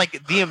 But it's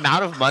like the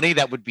amount of money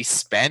that would be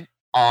spent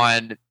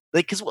on,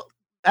 like, because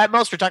at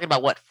most we're talking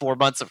about, 4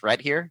 months of rent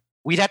here?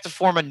 We'd have to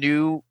form a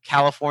new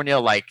California,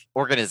 like,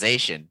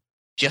 organization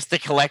just to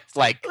collect,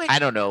 like, I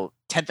don't know,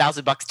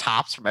 $10,000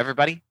 tops from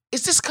everybody.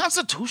 Is this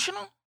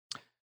constitutional?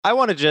 I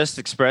want to just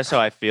express how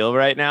I feel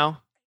right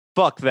now.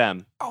 Fuck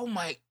them. Oh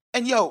my.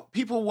 And yo,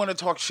 people want to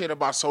talk shit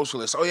about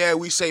socialists. Oh yeah,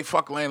 we say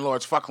fuck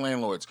landlords.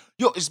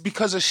 Yo, it's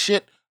because of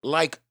shit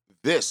like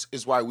This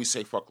is why we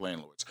say fuck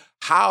landlords.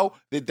 How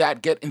did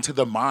that get into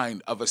the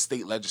mind of a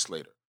state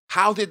legislator?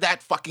 How did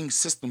that fucking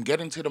system get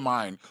into the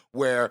mind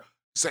where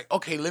say,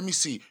 okay, let me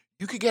see,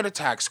 you could get a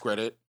tax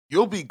credit,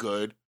 you'll be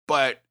good,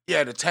 but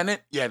yeah, the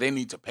tenant, yeah, they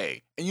need to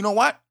pay. And you know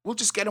what? We'll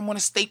just get them on a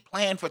state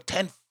plan for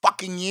 10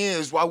 fucking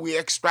years while we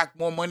extract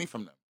more money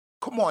from them.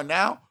 Come on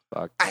now.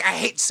 Fuck. I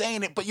hate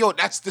saying it, but yo,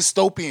 that's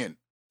dystopian.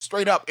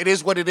 Straight up, it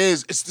is what it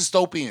is. It's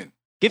dystopian.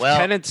 Give Well-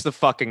 tenants the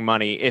fucking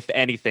money, if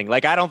anything.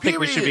 Like, I don't think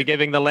we should be Period.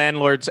 giving the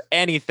landlords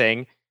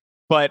anything,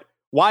 but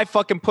why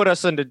fucking put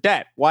us into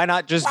debt? Why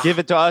not just give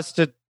it to us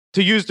to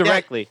use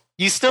directly?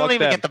 You still Fuck don't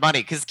even them. get the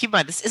money because keep in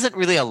mind, this isn't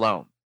really a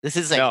loan. This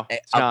is No, a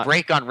it's not.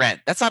 break on rent.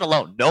 That's not a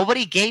loan.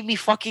 Nobody gave me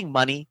fucking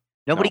money.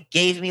 Nobody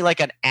gave me like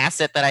an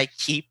asset that I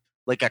keep,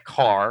 like a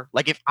car.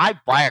 Like if I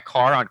buy a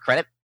car on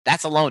credit,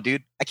 that's a loan,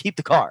 dude. I keep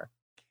the car.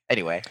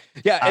 Anyway,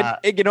 Yeah,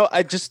 and, you know,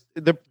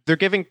 they're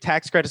giving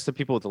tax credits to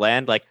people with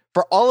land. Like,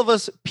 for all of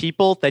us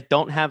people that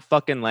don't have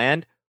fucking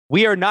land,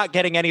 we are not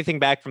getting anything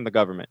back from the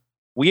government.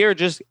 We are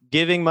just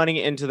giving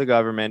money into the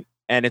government,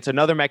 and it's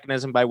another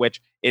mechanism by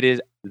which it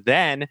is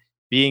then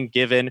being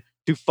given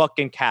to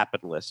fucking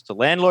capitalists, to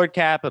landlord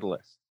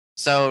capitalists.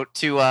 so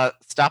to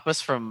stop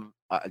us from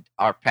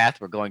our path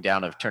we're going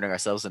down of turning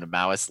ourselves into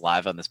Maoists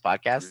live on this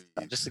podcast,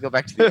 just to go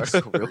back to the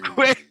article real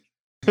quick.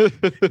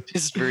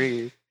 Just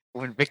breathe.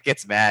 When Vic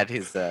gets mad,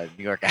 his New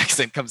York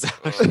accent comes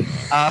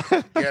out.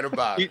 Forget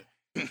about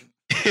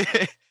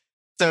it.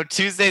 So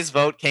Tuesday's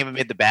vote came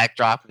amid the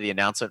backdrop of the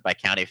announcement by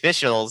county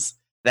officials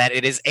that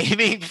it is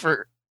aiming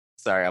for,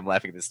 sorry, I'm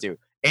laughing at this too,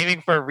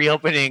 aiming for a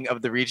reopening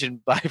of the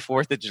region by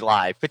 4th of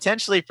July,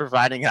 potentially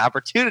providing an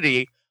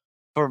opportunity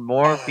for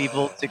more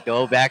people to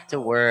go back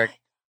to work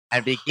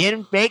and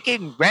begin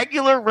making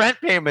regular rent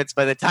payments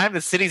by the time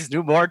the city's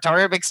new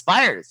moratorium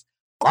expires.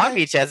 Long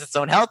Beach has its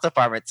own health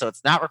department, so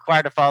it's not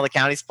required to follow the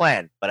county's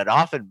plan, but it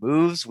often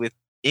moves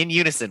in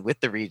unison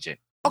with the region.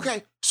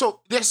 Okay,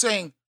 so they're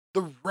saying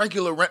the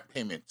regular rent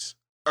payments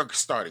are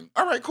starting.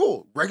 All right,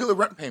 cool. Regular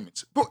rent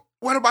payments. But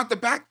what about the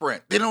back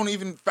rent? They don't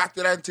even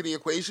factor that into the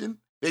equation.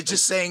 They're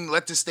just saying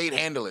let the state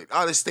handle it.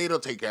 Oh, the state will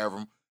take care of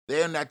them.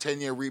 They're in that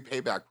 10-year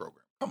repayback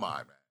program. Come on,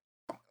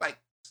 man. Like,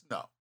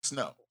 no. It's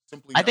no.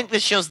 Simply I no. think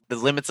this shows the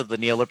limits of the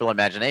neoliberal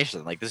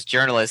imagination. Like this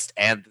journalist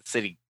and the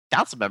city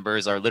council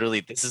members are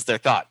literally, this is their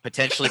thought,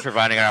 potentially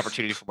providing an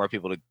opportunity for more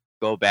people to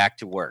go back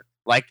to work.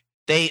 Like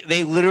they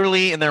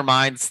literally in their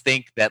minds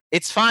think that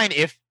it's fine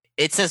if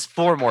it says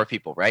for more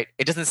people, right?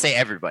 It doesn't say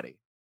everybody.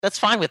 That's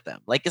fine with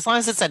them. Like as long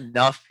as it's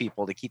enough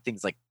people to keep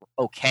things like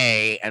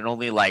okay and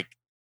only like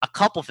a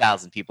couple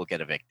thousand people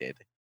get evicted.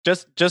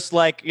 Just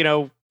like, you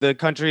know, the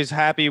country's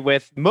happy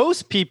with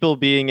most people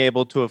being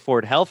able to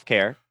afford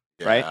healthcare,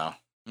 right? Yeah.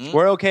 Hmm?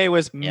 We're okay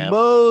with Yep.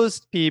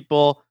 most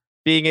people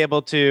being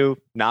able to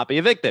not be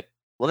evicted.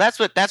 Well, that's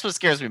what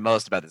scares me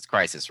most about this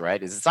crisis,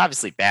 right? Is it's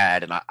obviously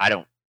bad, and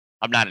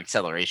I'm not an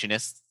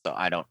accelerationist, so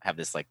I don't have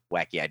this like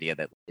wacky idea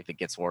that if it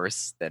gets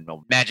worse, then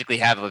we'll magically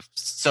have a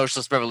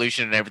socialist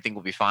revolution and everything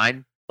will be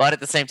fine. But at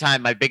the same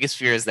time, my biggest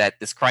fear is that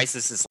this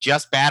crisis is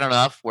just bad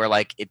enough where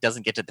like it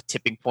doesn't get to the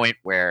tipping point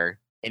where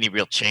any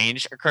real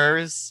change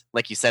occurs.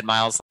 Like you said,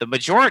 Miles, the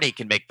majority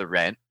can make the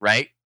rent,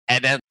 right?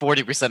 And then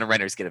 40% of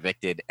renters get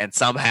evicted, and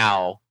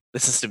somehow the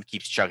system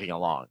keeps chugging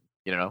along,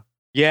 you know?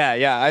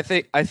 Yeah. I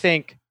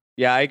think,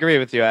 yeah, I agree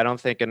with you. I don't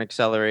think an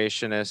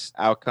accelerationist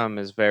outcome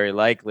is very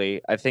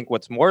likely. I think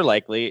what's more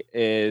likely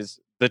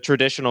is the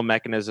traditional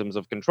mechanisms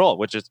of control,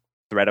 which is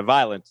threat of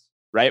violence,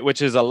 right?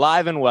 Which is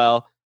alive and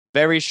well,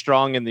 very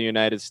strong in the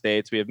United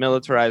States. We have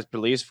militarized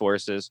police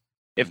forces.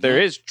 If there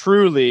is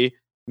truly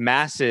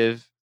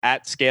massive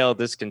at scale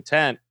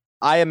discontent,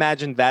 I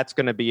imagine that's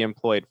going to be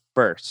employed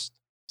first.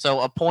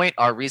 So a point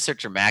our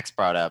researcher Max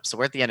brought up, so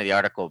we're at the end of the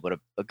article, but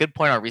a good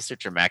point our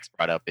researcher Max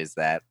brought up is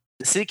that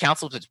the city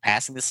council has been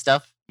passing this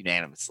stuff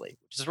unanimously,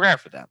 which is rare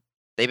for them.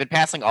 They've been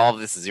passing all of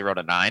this 0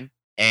 to 9.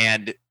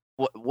 And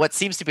what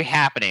seems to be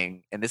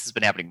happening, and this has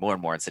been happening more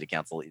and more in city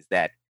council, is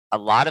that a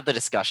lot of the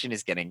discussion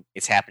is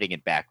happening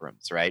in back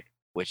rooms, right?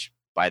 Which,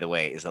 by the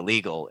way, is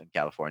illegal in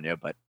California,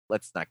 but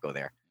let's not go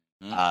there.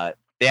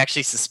 They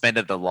actually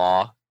suspended the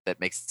law that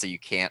makes it so you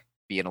can't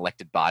be an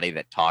elected body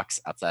that talks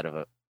outside of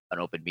an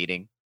open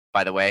meeting,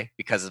 by the way,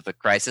 because of the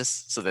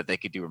crisis, so that they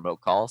could do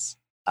remote calls.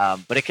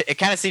 But it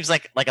kind of seems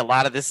like a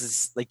lot of this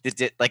is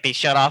like they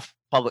shut off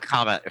public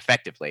comment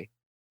effectively.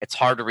 It's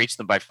hard to reach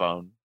them by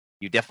phone.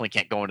 You definitely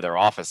can't go into their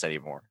office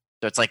anymore.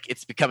 So it's like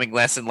it's becoming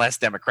less and less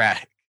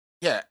democratic.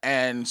 Yeah,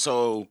 and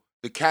so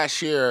the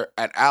cashier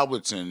at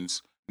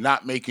Albertsons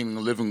not making a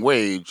living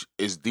wage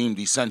is deemed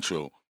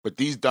essential, but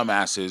these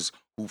dumbasses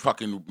who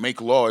fucking make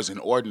laws and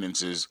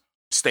ordinances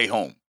stay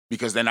home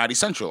because they're not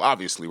essential,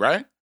 obviously,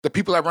 right? The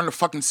people that run the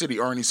fucking city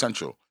aren't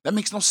essential. That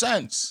makes no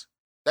sense.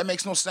 That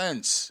makes no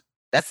sense.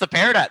 That's the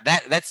paradigm.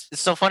 That's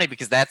it's so funny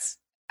because that's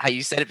how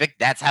you said it, Vic.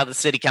 That's how the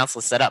city council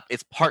is set up.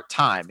 It's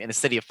part-time in a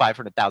city of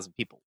 500,000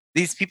 people.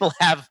 These people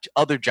have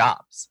other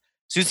jobs.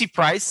 Susie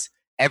Price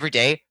every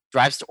day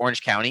drives to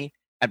Orange County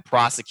and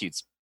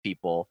prosecutes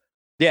people.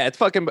 Yeah, it's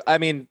fucking, I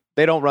mean,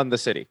 they don't run the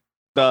city.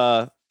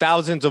 The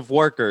thousands of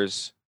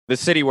workers The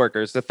city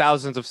workers, the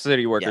thousands of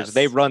city workers, Yes.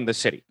 they run the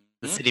city.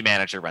 The city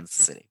manager runs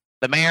the city.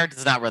 The mayor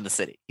does not run the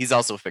city. He's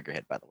also a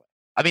figurehead, by the way.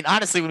 I mean,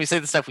 honestly, when we say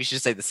this stuff, we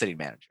should say the city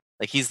manager.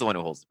 Like he's the one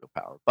who holds the real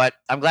power. But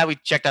I'm glad we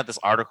checked out this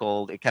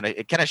article. It kind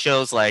of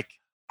shows like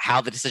how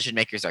the decision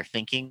makers are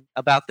thinking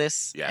about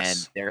this,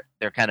 Yes. and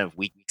their kind of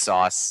weak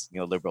sauce,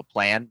 liberal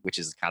plan, which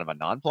is kind of a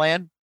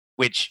non-plan,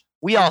 which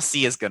we all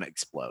see is going to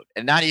explode,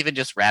 and not even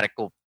just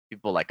radical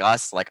people like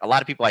us. Like a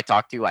lot of people I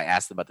talk to, I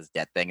ask them about this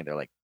debt thing, and they're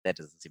like, "That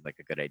doesn't seem like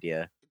a good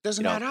idea." It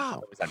doesn't add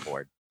up. Always on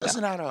board.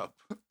 Doesn't No, add up.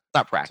 it's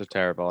not It's a practical.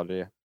 terrible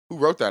idea. Who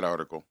wrote that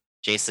article?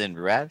 Jason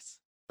Ruiz.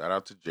 Shout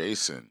out to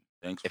Jason.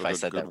 Thanks If for I the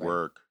said that good right.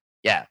 work.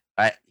 Yeah,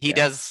 he Yeah.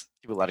 does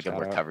do a lot of good Shout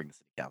work out. covering the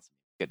city council.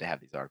 It's good to have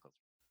these articles.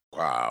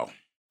 Wow.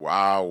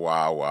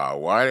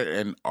 What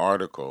an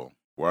article.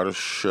 What a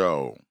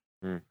show.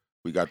 Mm.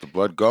 We got the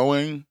blood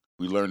going.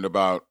 We learned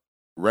about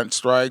rent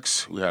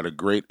strikes. We had a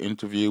great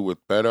interview with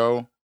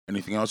Beto.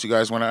 Anything else you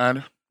guys want to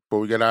add before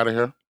we get out of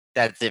here?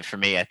 That's it for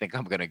me. I think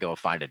I'm gonna go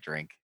find a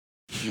drink.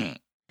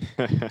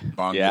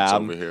 Bong Yeah, gets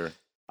I'm- over here.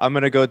 I'm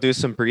gonna go do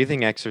some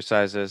breathing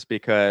exercises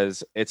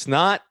because it's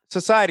not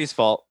society's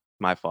fault.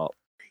 My fault.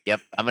 Yep,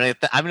 I'm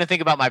gonna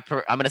think about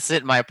I'm gonna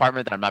sit in my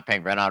apartment that I'm not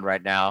paying rent on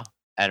right now,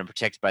 and I'm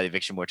protected by the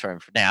eviction moratorium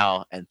for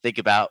now, and think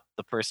about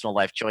the personal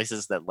life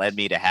choices that led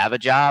me to have a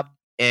job,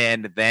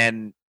 and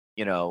then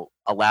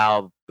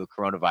allow the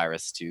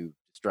coronavirus to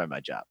destroy my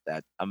job.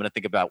 That I'm gonna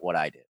think about what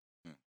I did.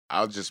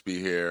 I'll just be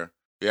here,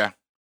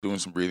 doing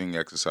some breathing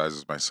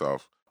exercises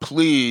myself.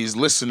 Please,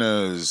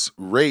 listeners,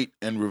 rate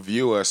and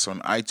review us on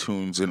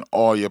iTunes and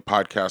all your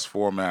podcast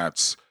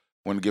formats.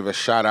 Want to give a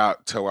shout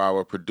out to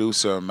our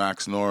producer,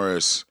 Max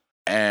Norris.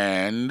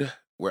 And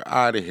we're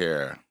out of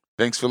here.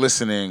 Thanks for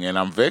listening. And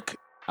I'm Vic.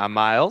 I'm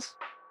Miles.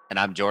 And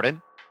I'm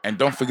Jordan. And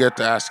don't forget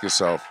to ask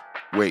yourself,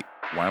 wait,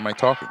 why am I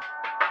talking?